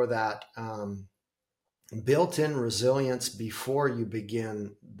pushing for that built-in resilience before you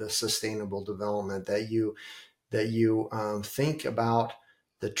begin the sustainable development, that you think about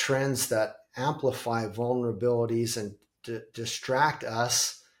the trends that amplify vulnerabilities and distract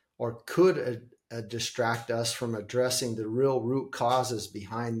us, or could distract us from addressing the real root causes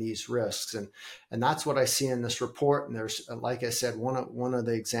behind these risks. And that's what I see in this report. And there's, like I said, one of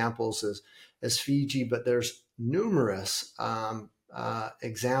the examples is Fiji, but there's numerous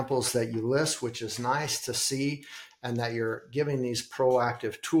examples that you list, which is nice to see, and that you're giving these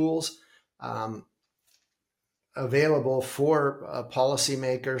proactive tools available for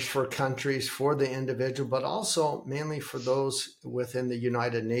policymakers, for countries, for the individual, but also mainly for those within the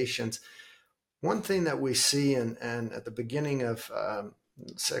United Nations. One thing that we see, and at the beginning of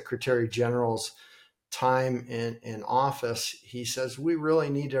Secretary General's time in office, he says we really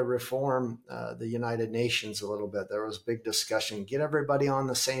need to reform the United Nations a little bit. There was big discussion, get everybody on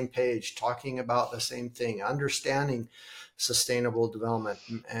the same page, talking about the same thing, understanding sustainable development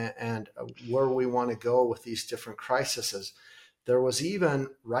and where we want to go with these different crises. There was even,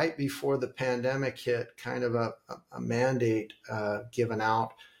 right before the pandemic hit, kind of a mandate given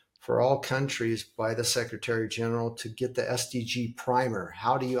out for all countries by the Secretary General to get the SDG primer.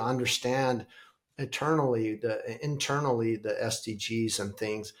 How do you understand internally the SDGs and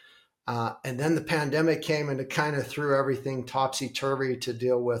things? And then the pandemic came and it kind of threw everything topsy-turvy to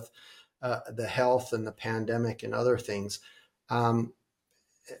deal with the health and the pandemic and other things.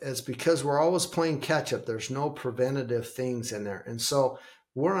 It's because we're always playing catch up. There's no preventative things in there. And so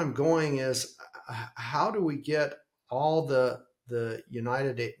where I'm going is, how do we get all the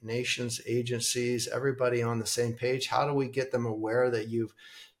United Nations agencies, everybody on the same page? How do we get them aware that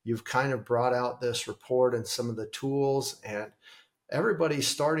you've kind of brought out this report and some of the tools, and everybody's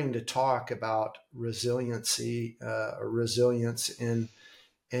starting to talk about resiliency, or resilience in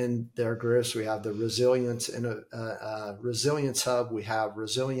their groups? We have the resilience in a resilience hub. We have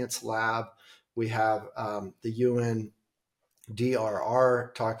resilience lab. We have the UN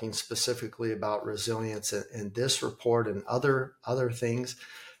DRR talking specifically about resilience in this report and other things.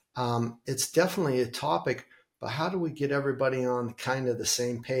 It's definitely a topic, but how do we get everybody on kind of the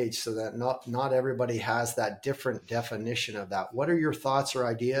same page so that not everybody has that different definition of that? What are your thoughts or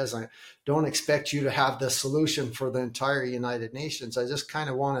ideas? I don't expect you to have the solution for the entire United Nations. I just kind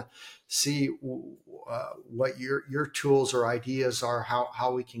of want to see what your tools or ideas are,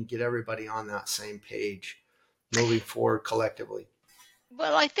 how we can get everybody on that same page moving forward collectively.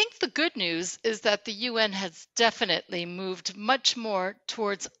 Well, I think the good news is that the UN has definitely moved much more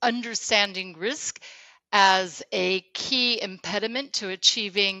towards understanding risk as a key impediment to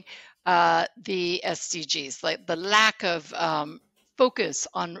achieving the SDGs, like the lack of focus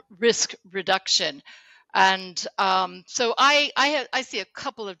on risk reduction. And so I see a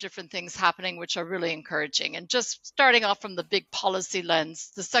couple of different things happening which are really encouraging. And just starting off from the big policy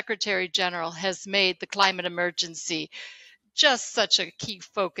lens, the Secretary General has made the climate emergency just such a key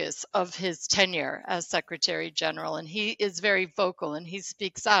focus of his tenure as Secretary General. And he is very vocal, and he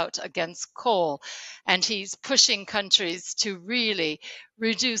speaks out against coal, and he's pushing countries to really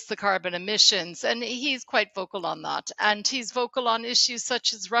reduce the carbon emissions. And he's quite vocal on that. And he's vocal on issues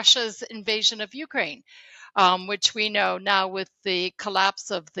such as Russia's invasion of Ukraine, which we know now with the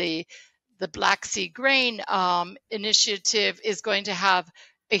collapse of the Black Sea grain initiative is going to have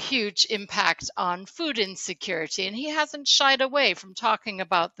a huge impact on food insecurity. And he hasn't shied away from talking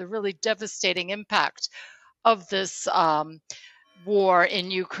about the really devastating impact of this war in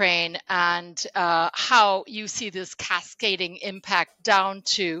Ukraine, and how you see this cascading impact down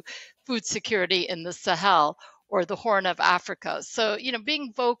to food security in the Sahel or the Horn of Africa. So,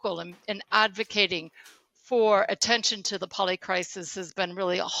 being vocal and advocating for attention to the polycrisis has been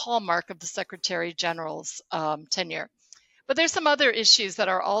really a hallmark of the Secretary General's tenure. But there's some other issues that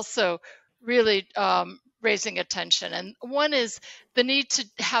are also really raising attention. And one is the need to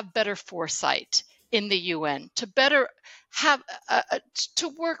have better foresight in the UN, to better have, to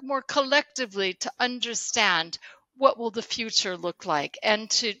work more collectively to understand what will the future look like, and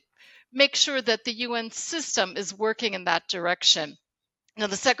to make sure that the UN system is working in that direction. Now,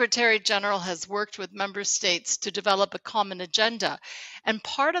 the Secretary General has worked with member states to develop a common agenda. And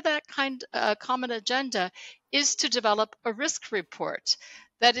part of that common agenda is to develop a risk report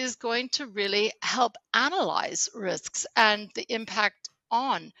that is going to really help analyze risks and the impact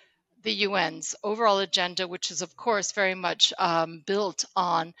on the UN's overall agenda, which is, of course, very much built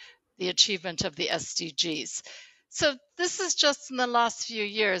on the achievement of the SDGs. So this is just in the last few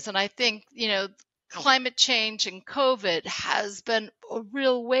years. And I think, climate change and COVID has been a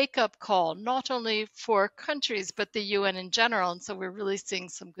real wake-up call, not only for countries, but the UN in general. And so we're really seeing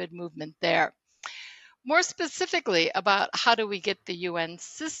some good movement there. More specifically about how do we get the UN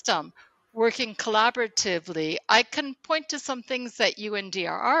system working collaboratively, I can point to some things that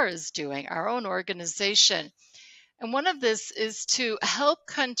UNDRR is doing, our own organization. And one of this is to help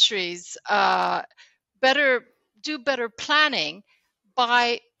countries do better planning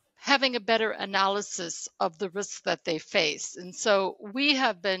by having a better analysis of the risks that they face. And so we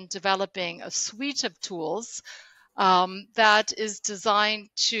have been developing a suite of tools that is designed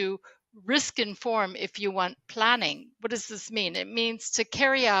to risk inform, if you want, planning. What does this mean? It means to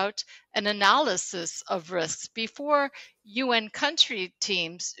carry out an analysis of risks before UN country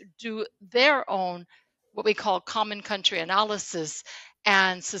teams do their own, what we call common country analysis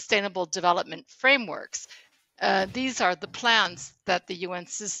and sustainable development frameworks. These are the plans that the UN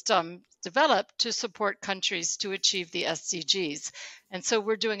system developed to support countries to achieve the SDGs. And so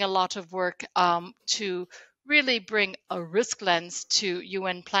we're doing a lot of work to really bring a risk lens to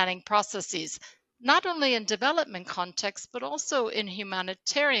UN planning processes, not only in development context, but also in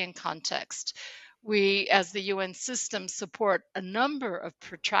humanitarian context. We, as the UN system, support a number of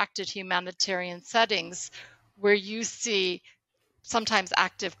protracted humanitarian settings where you see sometimes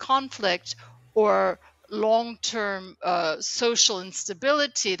active conflict or long-term social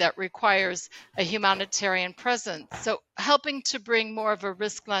instability that requires a humanitarian presence. So helping to bring more of a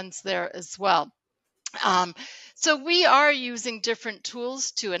risk lens there as well. So we are using different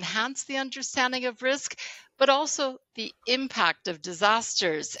tools to enhance the understanding of risk, but also the impact of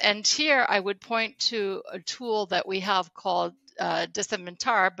disasters. And here I would point to a tool that we have called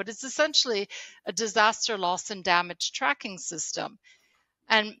Desamintar, but it's essentially a disaster loss and damage tracking system.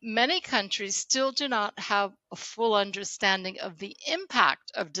 And many countries still do not have a full understanding of the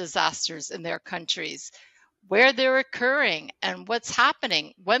impact of disasters in their countries, where they're occurring and what's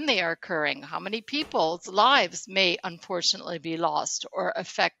happening when they are occurring, how many people's lives may unfortunately be lost or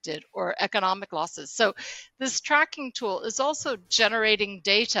affected, or economic losses. So this tracking tool is also generating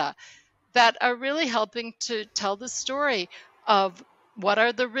data that are really helping to tell the story of what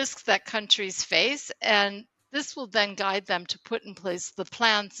are the risks that countries face, and this will then guide them to put in place the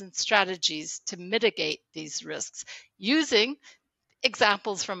plans and strategies to mitigate these risks using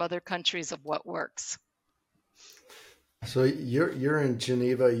examples from other countries of what works. So you're in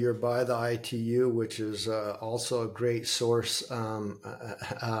Geneva. You're by the ITU, which is also a great source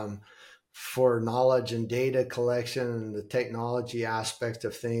for knowledge and data collection and the technology aspect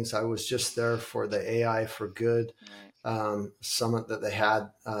of things. I was just there for the AI for Good summit that they had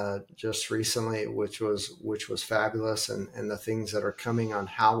just recently, which was fabulous, and the things that are coming on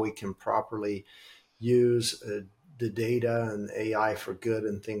how we can properly use the data and AI for good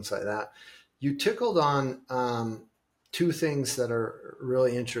and things like that. You tickled on two things that are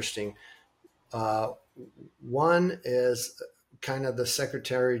really interesting. One is kind of the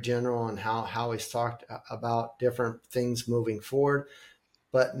Secretary General and how he's talked about different things moving forward.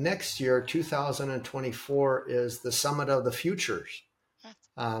 But next year, 2024, is the Summit of the Futures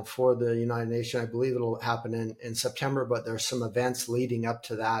for the United Nations. I believe it'll happen in September, but there's some events leading up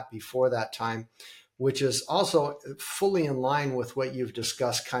to that before that time, which is also fully in line with what you've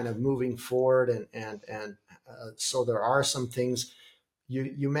discussed, kind of moving forward. And so there are some things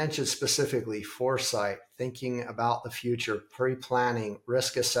you mentioned specifically: foresight, thinking about the future, pre-planning,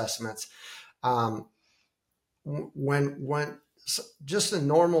 risk assessments. When just the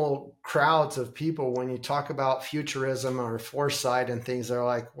normal crowds of people, when you talk about futurism or foresight and things, they're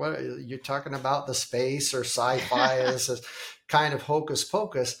like, what are you talking about? The space or sci-fi? This is kind of hocus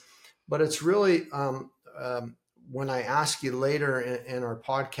pocus. But it's really, when I ask you later in our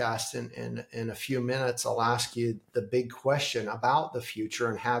podcast in a few minutes, I'll ask you the big question about the future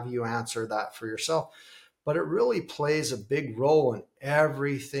and have you answer that for yourself. But it really plays a big role in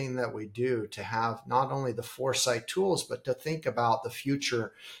everything that we do, to have not only the foresight tools, but to think about the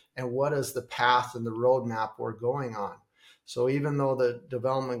future and what is the path and the roadmap we're going on. So even though the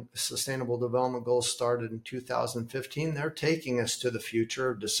Sustainable Development Goals started in 2015, they're taking us to the future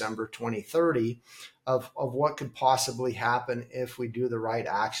of December 2030 of what could possibly happen if we do the right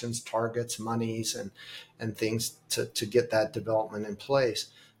actions, targets, monies, and things to get that development in place.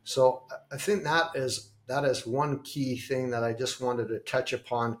 So I think that is one key thing that I just wanted to touch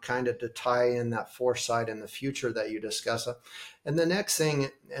upon, kind of to tie in that foresight in the future that you discuss. And the next thing,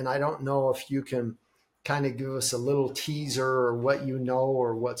 and I don't know if you can kind of give us a little teaser or what you know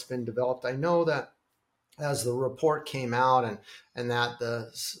or what's been developed. I know that as the report came out and that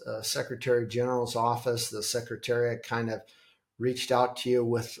the Secretary General's office, the Secretariat, kind of reached out to you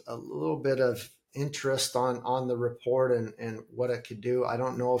with a little bit of interest on the report and what it could do. I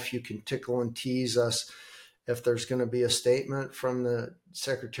don't know if you can tickle and tease us if there's going to be a statement from the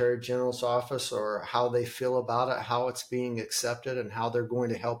Secretary General's office or how they feel about it, how it's being accepted, and how they're going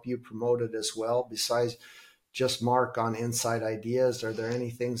to help you promote it as well. Besides just Mark on Inside Ideas, are there any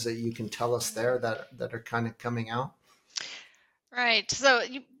things that you can tell us there that are kind of coming out? Right. So,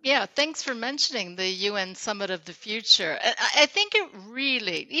 yeah, thanks for mentioning the UN Summit of the Future. I think it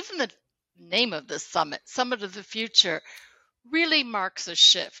really, even the name of the summit, Summit of the Future, really marks a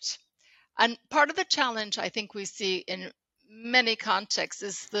shift. And part of the challenge I think we see in many contexts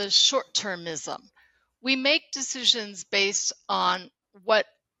is the short-termism. We make decisions based on what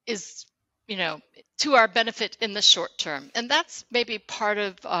is, to our benefit in the short term. And that's maybe part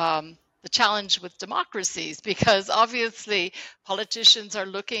of the challenge with democracies, because obviously politicians are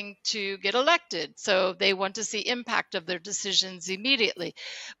looking to get elected. So they want to see impact of their decisions immediately.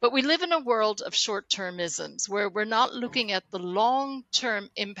 But we live in a world of short-termisms where we're not looking at the long-term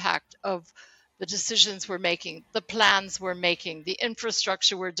impact of the decisions we're making, the plans we're making, the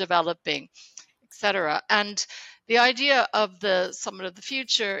infrastructure we're developing, etc. And the idea of the Summit of the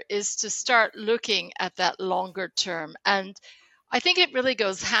Future is to start looking at that longer term. And I think it really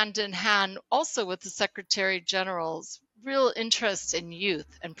goes hand in hand also with the Secretary General's real interest in youth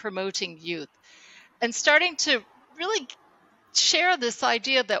and promoting youth, and starting to really share this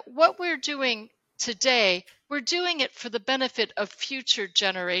idea that what we're doing today, we're doing it for the benefit of future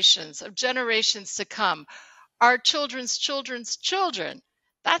generations, of generations to come, our children's children's children.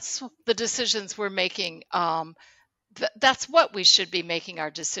 That's the decisions we're making. That's what we should be making our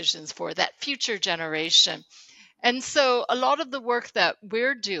decisions for, that future generation. And so a lot of the work that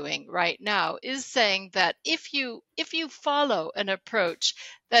we're doing right now is saying that if you follow an approach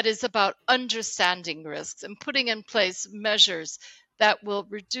that is about understanding risks and putting in place measures that will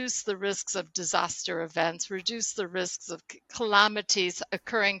reduce the risks of disaster events, reduce the risks of calamities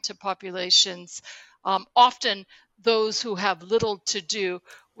occurring to populations, often those who have little to do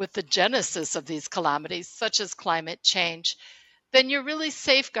with the genesis of these calamities, such as climate change, then you're really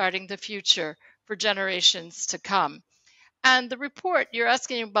safeguarding the future for generations to come. And the report, you're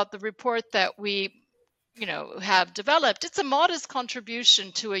asking about the report that we have developed. It's a modest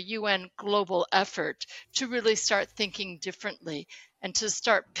contribution to a UN global effort to really start thinking differently and to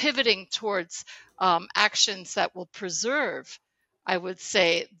start pivoting towards actions that will preserve, I would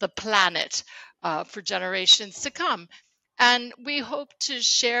say, the planet for generations to come. And we hope to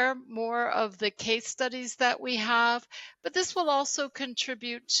share more of the case studies that we have, but this will also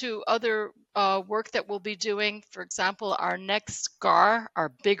contribute to other work that we'll be doing. For example, our next GAR, our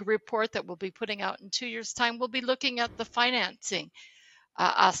big report that we'll be putting out in 2 years' time, we'll be looking at the financing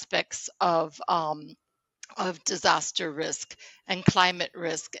aspects of disaster risk and climate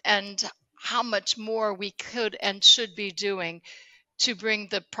risk, and how much more we could and should be doing to bring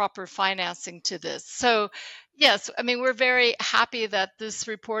the proper financing to this. So, yes, I mean, we're very happy that this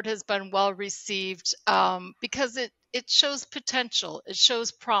report has been well received, because it shows potential, it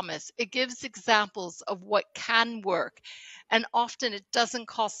shows promise, it gives examples of what can work. And often it doesn't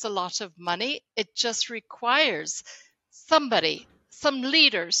cost a lot of money, it just requires somebody, some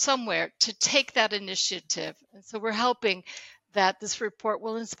leader somewhere to take that initiative. And so we're hoping that this report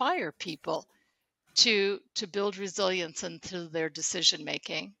will inspire people to build resilience into their decision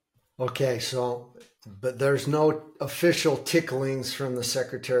making. Okay, so, but there's no official ticklings from the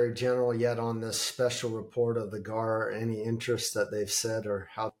Secretary General yet on this special report of the GAR, or any interest that they've said or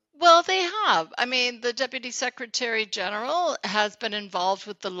how. Well, they have. I mean, the Deputy Secretary General has been involved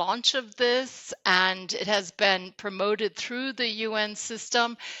with the launch of this, and it has been promoted through the UN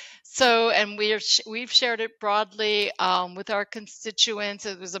system. So, and we've shared it broadly with our constituents.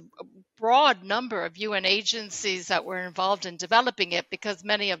 It was a broad number of UN agencies that were involved in developing it, because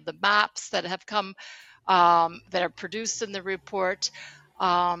many of the maps that have come, that are produced in the report,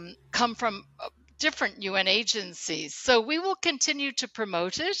 come from different UN agencies. So we will continue to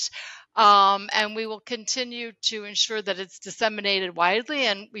promote it, and we will continue to ensure that it's disseminated widely.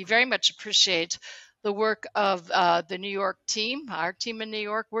 And we very much appreciate the work of the New York team, our team in New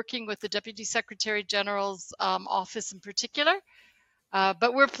York, working with the Deputy Secretary General's office in particular.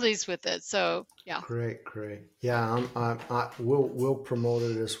 But we're pleased with it. So, yeah. Great, great. Yeah, we'll promote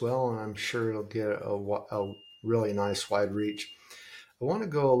it as well, and I'm sure it'll get a really nice wide reach. I want to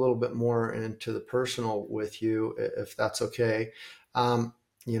go a little bit more into the personal with you, if that's okay.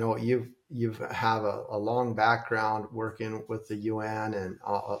 You've have a long background working with the UN and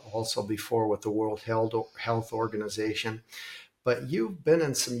also before with the World Health Organization. But you've been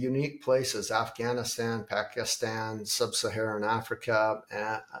in some unique places: Afghanistan, Pakistan, sub-Saharan Africa.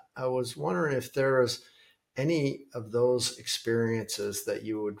 And I was wondering if there is any of those experiences that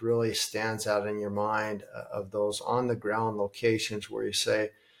you would really stands out in your mind, of those on the ground locations where you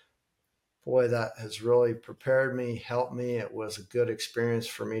say, boy, that has really prepared me, helped me. It was a good experience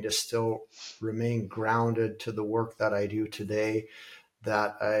for me to still remain grounded to the work that I do today,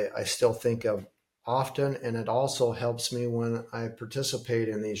 that I still think of often. And it also helps me when I participate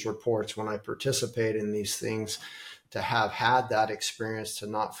in these reports, when I participate in these things, to have had that experience, to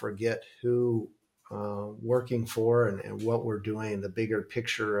not forget who working for, and what we're doing, the bigger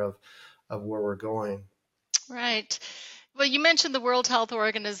picture of where we're going. Right. Well, you mentioned the World Health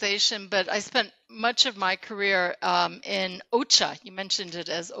Organization, but I spent much of my career in OCHA. You mentioned it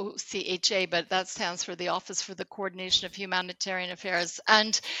as OCHA, but that stands for the Office for the Coordination of Humanitarian Affairs.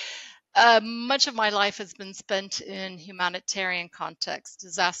 And much of my life has been spent in humanitarian context,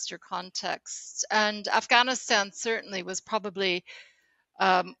 disaster context. And Afghanistan certainly was probably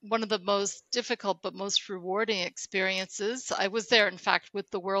one of the most difficult but most rewarding experiences. I was there, in fact,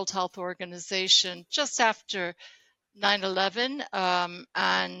 with the World Health Organization just after 9/11,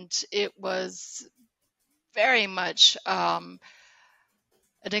 and it was very much an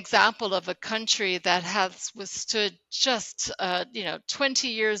example of a country that has withstood just 20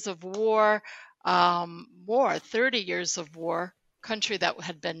 years of war, more 30 years of war, country that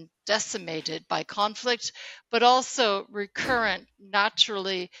had been decimated by conflict, but also recurrent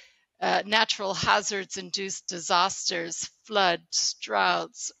natural hazards induced disasters, floods,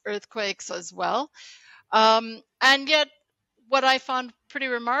 droughts, earthquakes as well. And yet, what I found pretty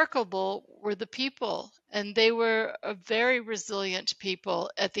remarkable were the people, and they were a very resilient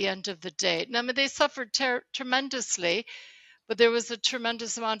people at the end of the day. Now, I mean, they suffered tremendously, but there was a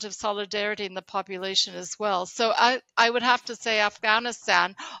tremendous amount of solidarity in the population as well. So I would have to say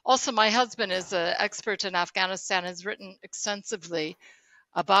Afghanistan. Also, my husband is an expert in Afghanistan, has written extensively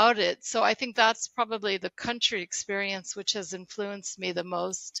about it. So I think that's probably the country experience which has influenced me the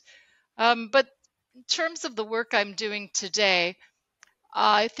most. But in terms of the work I'm doing today,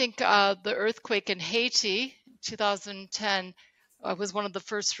 I think the earthquake in Haiti, 2010, I was one of the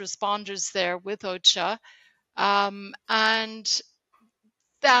first responders there with OCHA. And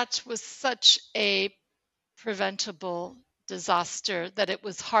that was such a preventable disaster that it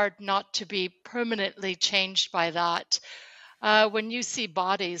was hard not to be permanently changed by that. When you see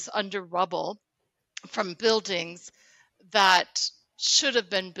bodies under rubble from buildings that should have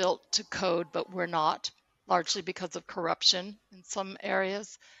been built to code but were not, largely because of corruption in some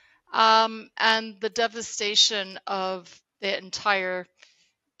areas, and the devastation of the entire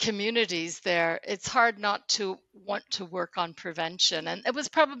communities there, it's hard not to want to work on prevention. And it was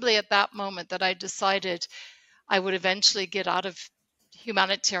probably at that moment that I decided I would eventually get out of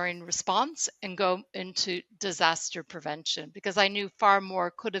humanitarian response and go into disaster prevention, because I knew far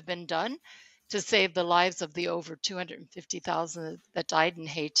more could have been done to save the lives of the over 250,000 that died in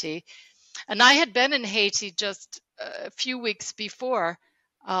Haiti. And I had been in Haiti just a few weeks before,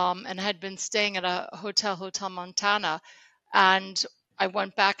 and had been staying at a Hotel Montana. And I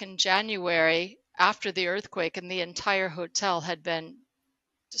went back in January after the earthquake, and the entire hotel had been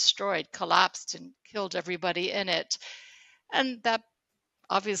destroyed, collapsed, and killed everybody in it. And that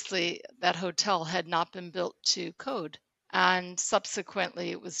obviously, that hotel had not been built to code. And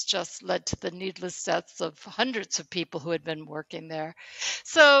subsequently, it was just led to the needless deaths of hundreds of people who had been working there.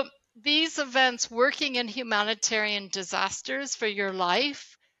 So these events, working in humanitarian disasters for your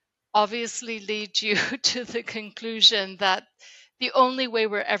life, obviously lead you to the conclusion that the only way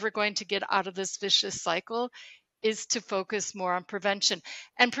we're ever going to get out of this vicious cycle is to focus more on prevention.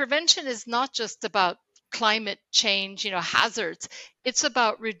 And prevention is not just about climate change, hazards. It's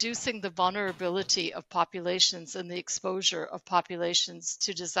about reducing the vulnerability of populations and the exposure of populations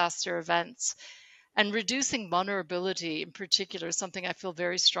to disaster events. And reducing vulnerability in particular is something I feel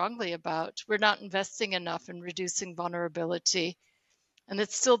very strongly about. We're not investing enough in reducing vulnerability. And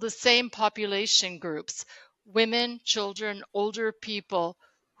it's still the same population groups: women, children, older people,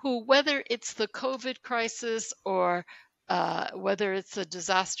 who, whether it's the COVID crisis or whether it's a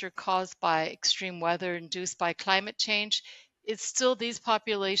disaster caused by extreme weather induced by climate change, it's still these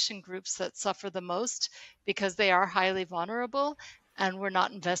population groups that suffer the most because they are highly vulnerable, and we're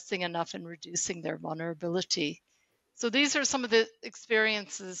not investing enough in reducing their vulnerability. So these are some of the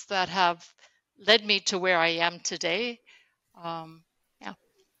experiences that have led me to where I am today. Yeah.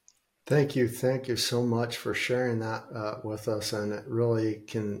 Thank you so much for sharing that with us. And it really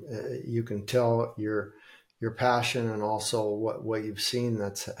can, you can tell your passion, and also what you've seen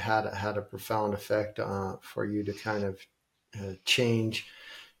that's had a profound effect for you to kind of change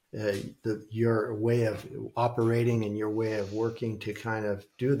your way of operating and your way of working to kind of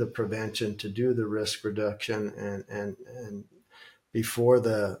do the prevention, to do the risk reduction, and before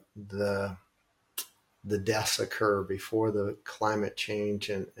the deaths occur, before the climate change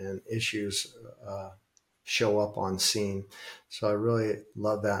and issues show up on scene. So I really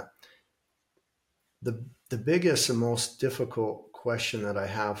love that. The biggest and most difficult question that I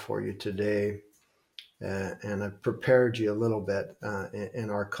have for you today, and I've prepared you a little bit in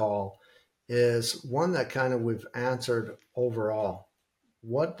our call, is one that kind of we've answered overall.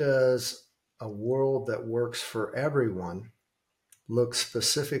 What does a world that works for everyone look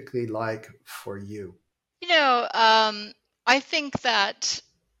specifically like for you? You know, I think that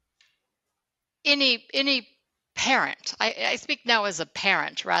any parent, I speak now as a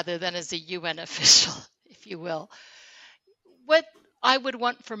parent rather than as a UN official, if you will. What I would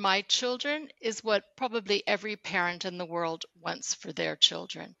want for my children is what probably every parent in the world wants for their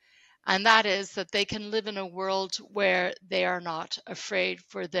children. And that is that they can live in a world where they are not afraid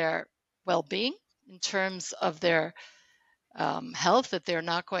for their well-being in terms of their health, that they're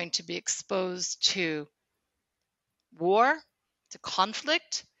not going to be exposed to war, to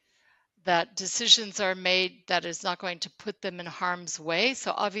conflict, that decisions are made that is not going to put them in harm's way.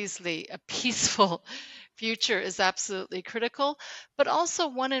 So obviously a peaceful future is absolutely critical, but also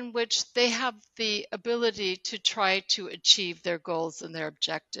one in which they have the ability to try to achieve their goals and their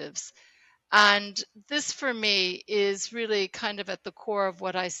objectives. And this for me is really kind of at the core of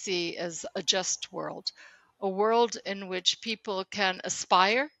what I see as a just world, a world in which people can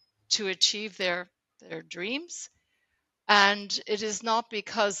aspire to achieve their dreams, and it is not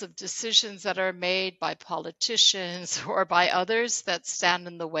because of decisions that are made by politicians or by others that stand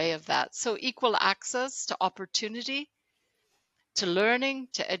in the way of that. So, equal access to opportunity, to learning,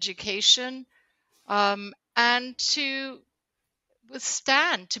 to education, and to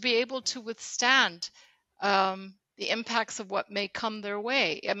be able to withstand the impacts of what may come their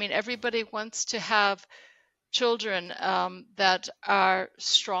way. I mean, everybody wants to have children that are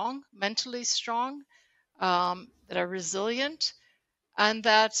strong, mentally strong, that are resilient, and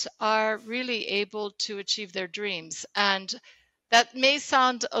that are really able to achieve their dreams. And that may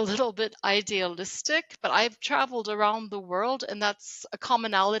sound a little bit idealistic, but I've traveled around the world, and that's a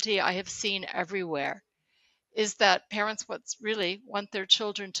commonality I have seen everywhere, is that parents really want their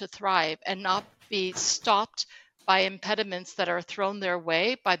children to thrive and not be stopped by impediments that are thrown their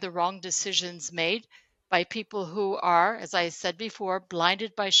way by the wrong decisions made by people who are, as I said before,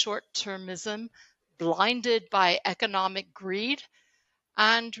 blinded by short-termism, blinded by economic greed,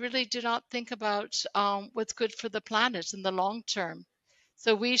 and really do not think about what's good for the planet in the long term.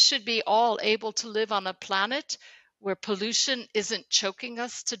 So we should be all able to live on a planet where pollution isn't choking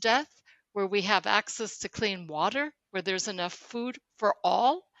us to death, where we have access to clean water, where there's enough food for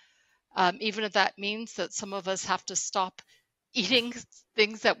all, even if that means that some of us have to stop eating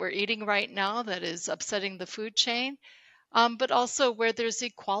things that we're eating right now that is upsetting the food chain, but also where there's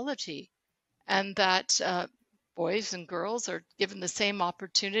equality, and that boys and girls are given the same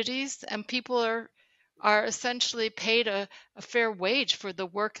opportunities, and people are essentially paid a fair wage for the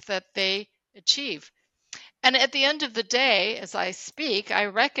work that they achieve. And at the end of the day, as I speak, I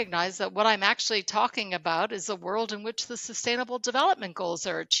recognize that what I'm actually talking about is a world in which the Sustainable Development Goals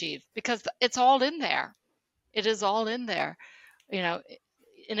are achieved, because it's all in there. It is all in there. You know,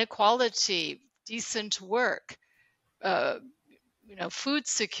 inequality, decent work, uh, food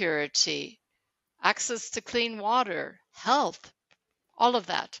security, access to clean water, health, all of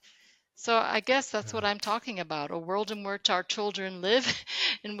that. So I guess that's what I'm talking about, a world in which our children live,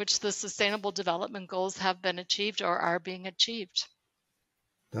 in which the Sustainable Development Goals have been achieved or are being achieved.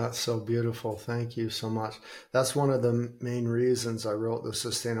 That's so beautiful. Thank you so much. That's one of the main reasons I wrote the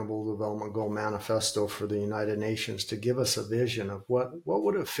Sustainable Development Goal Manifesto for the United Nations, to give us a vision of what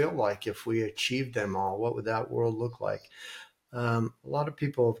would it feel like if we achieved them all? What would that world look like? A lot of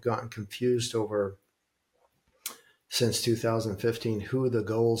people have gotten confused over, since 2015, who the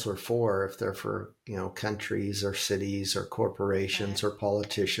goals are for, if they're for countries or cities or corporations Right. or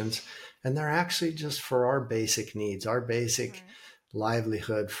politicians, and they're actually just for our basic needs, our basic Right.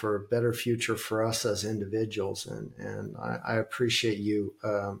 livelihood, for a better future for us as individuals. And I appreciate you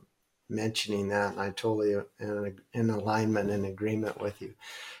mentioning that, and I totally in alignment and agreement with you.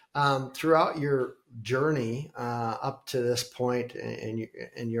 Throughout your journey up to this point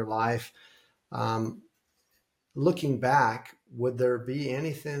in your life, um, looking back, would there be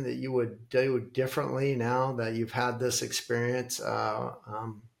anything that you would do differently now that you've had this experience, that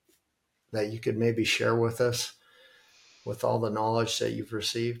you could maybe share with us, with all the knowledge that you've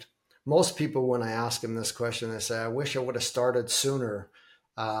received? most people, when I ask them this question, they say, I wish I would have started sooner.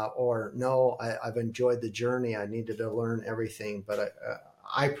 Or no, I've enjoyed the journey. I needed to learn everything. But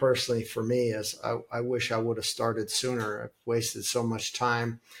I personally, for me, is I wish I would have started sooner. I've wasted so much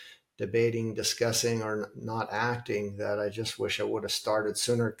time debating, discussing, or not acting that I just wish I would have started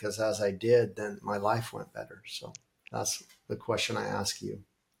sooner, because as I did, then my life went better. So that's the question I ask you.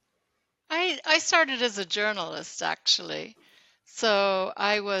 I started as a journalist, actually. So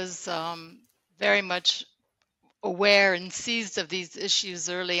I was very much aware and seized of these issues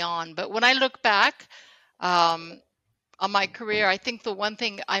early on. But when I look back um, on my career, I think the one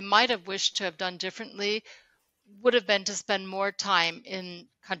thing I might have wished to have done differently would have been to spend more time in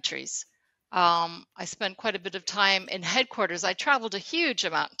countries. I spent quite a bit of time in headquarters. I traveled a huge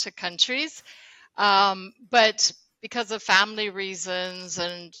amount to countries, but because of family reasons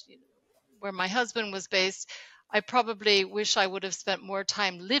and where my husband was based, I probably wish I would have spent more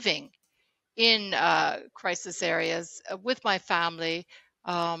time living in crisis areas with my family.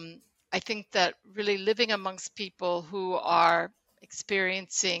 Um, I think that really living amongst people who are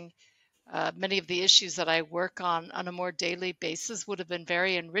experiencing many of the issues that I work on a more daily basis would have been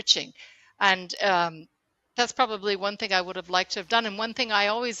very enriching. And that's probably one thing I would have liked to have done. And one thing I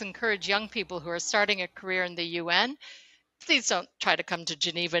always encourage young people who are starting a career in the UN, please don't try to come to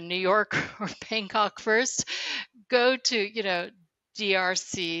Geneva, New York, or Bangkok first. Go to,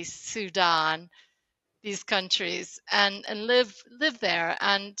 DRC, Sudan, these countries, and live there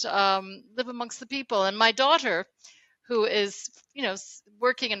and live amongst the people. And my daughter, who is,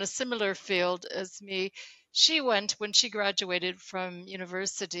 working in a similar field as me, she went when she graduated from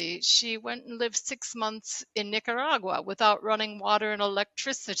university. She went and lived 6 months in Nicaragua without running water and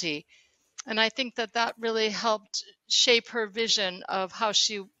electricity. And I think that that really helped shape her vision of how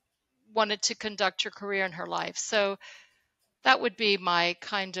she wanted to conduct her career in her life. So that would be my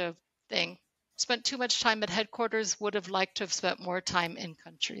kind of thing. Spent too much time at headquarters, would have liked to have spent more time in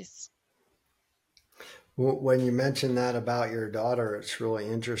countries. When you mention that about your daughter, it's really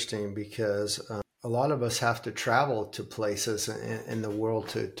interesting because a lot of us have to travel to places in the world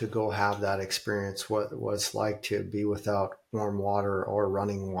to go have that experience, what it's like to be without warm water or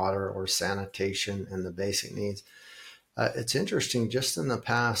running water or sanitation and the basic needs. It's interesting, just in the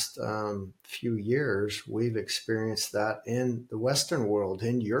past few years, we've experienced that in the Western world,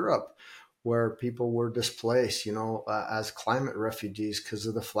 in Europe, where people were displaced, as climate refugees because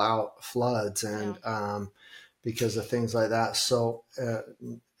of the floods Yeah. and because of things like that. So,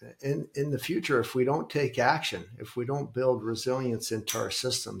 in the future, if we don't take action, if we don't build resilience into our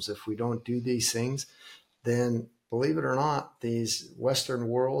systems, if we don't do these things, then believe it or not, these Western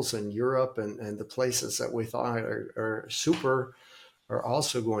worlds and Europe and the places that we thought are super are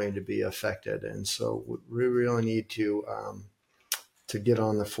also going to be affected. And so we really need to get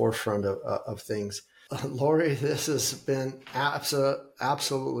on the forefront of things. Lori, this has been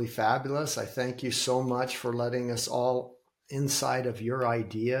absolutely fabulous. I thank you so much for letting us all inside of your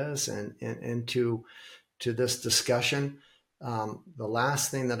ideas and into to this discussion. The last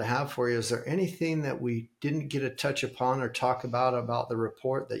thing that I have for you, is there anything that we didn't get a touch upon or talk about the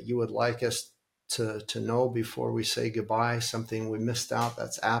report that you would like us to know before we say goodbye? Something we missed out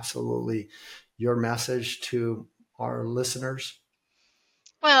that's absolutely your message to our listeners?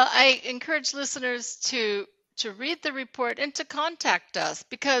 Well, I encourage listeners to read the report and to contact us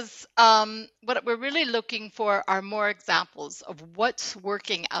because what we're really looking for are more examples of what's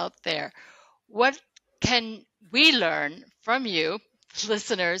working out there. What can we learn from you,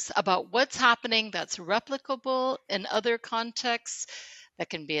 listeners, about what's happening that's replicable in other contexts, that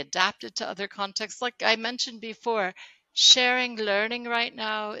can be adapted to other contexts? Like I mentioned before, sharing learning right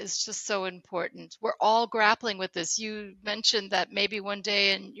now is just so important. We're all grappling with this. You mentioned that maybe one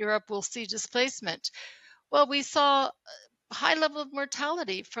day in Europe we'll see displacement. Well, we saw a high level of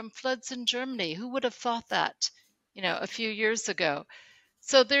mortality from floods in Germany. Who would have thought that, a few years ago?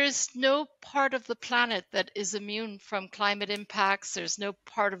 So there's no part of the planet that is immune from climate impacts. There's no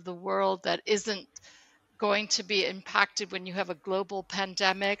part of the world that isn't going to be impacted when you have a global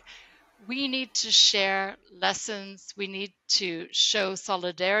pandemic. We need to share lessons. We need to show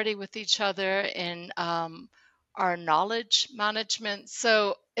solidarity with each other in our knowledge management.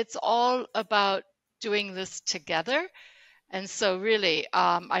 So it's all about doing this together. And so, really,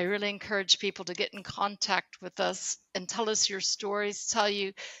 I really encourage people to get in contact with us and tell us your stories.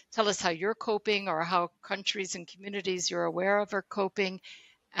 Tell us how you're coping, or how countries and communities you're aware of are coping,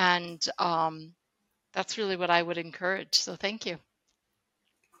 and that's really what I would encourage. So, thank you.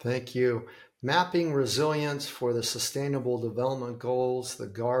 Thank you. Mapping Resilience for the Sustainable Development Goals, the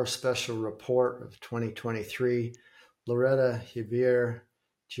GAR Special Report of 2023. Loretta, Hieber,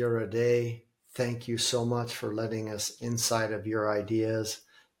 Girardet, thank you so much for letting us inside of your ideas.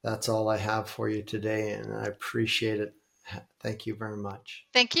 That's all I have for you today, and I appreciate it. Thank you very much.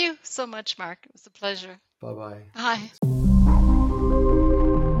 Thank you so much, Mark. It was a pleasure. Bye-bye. Bye.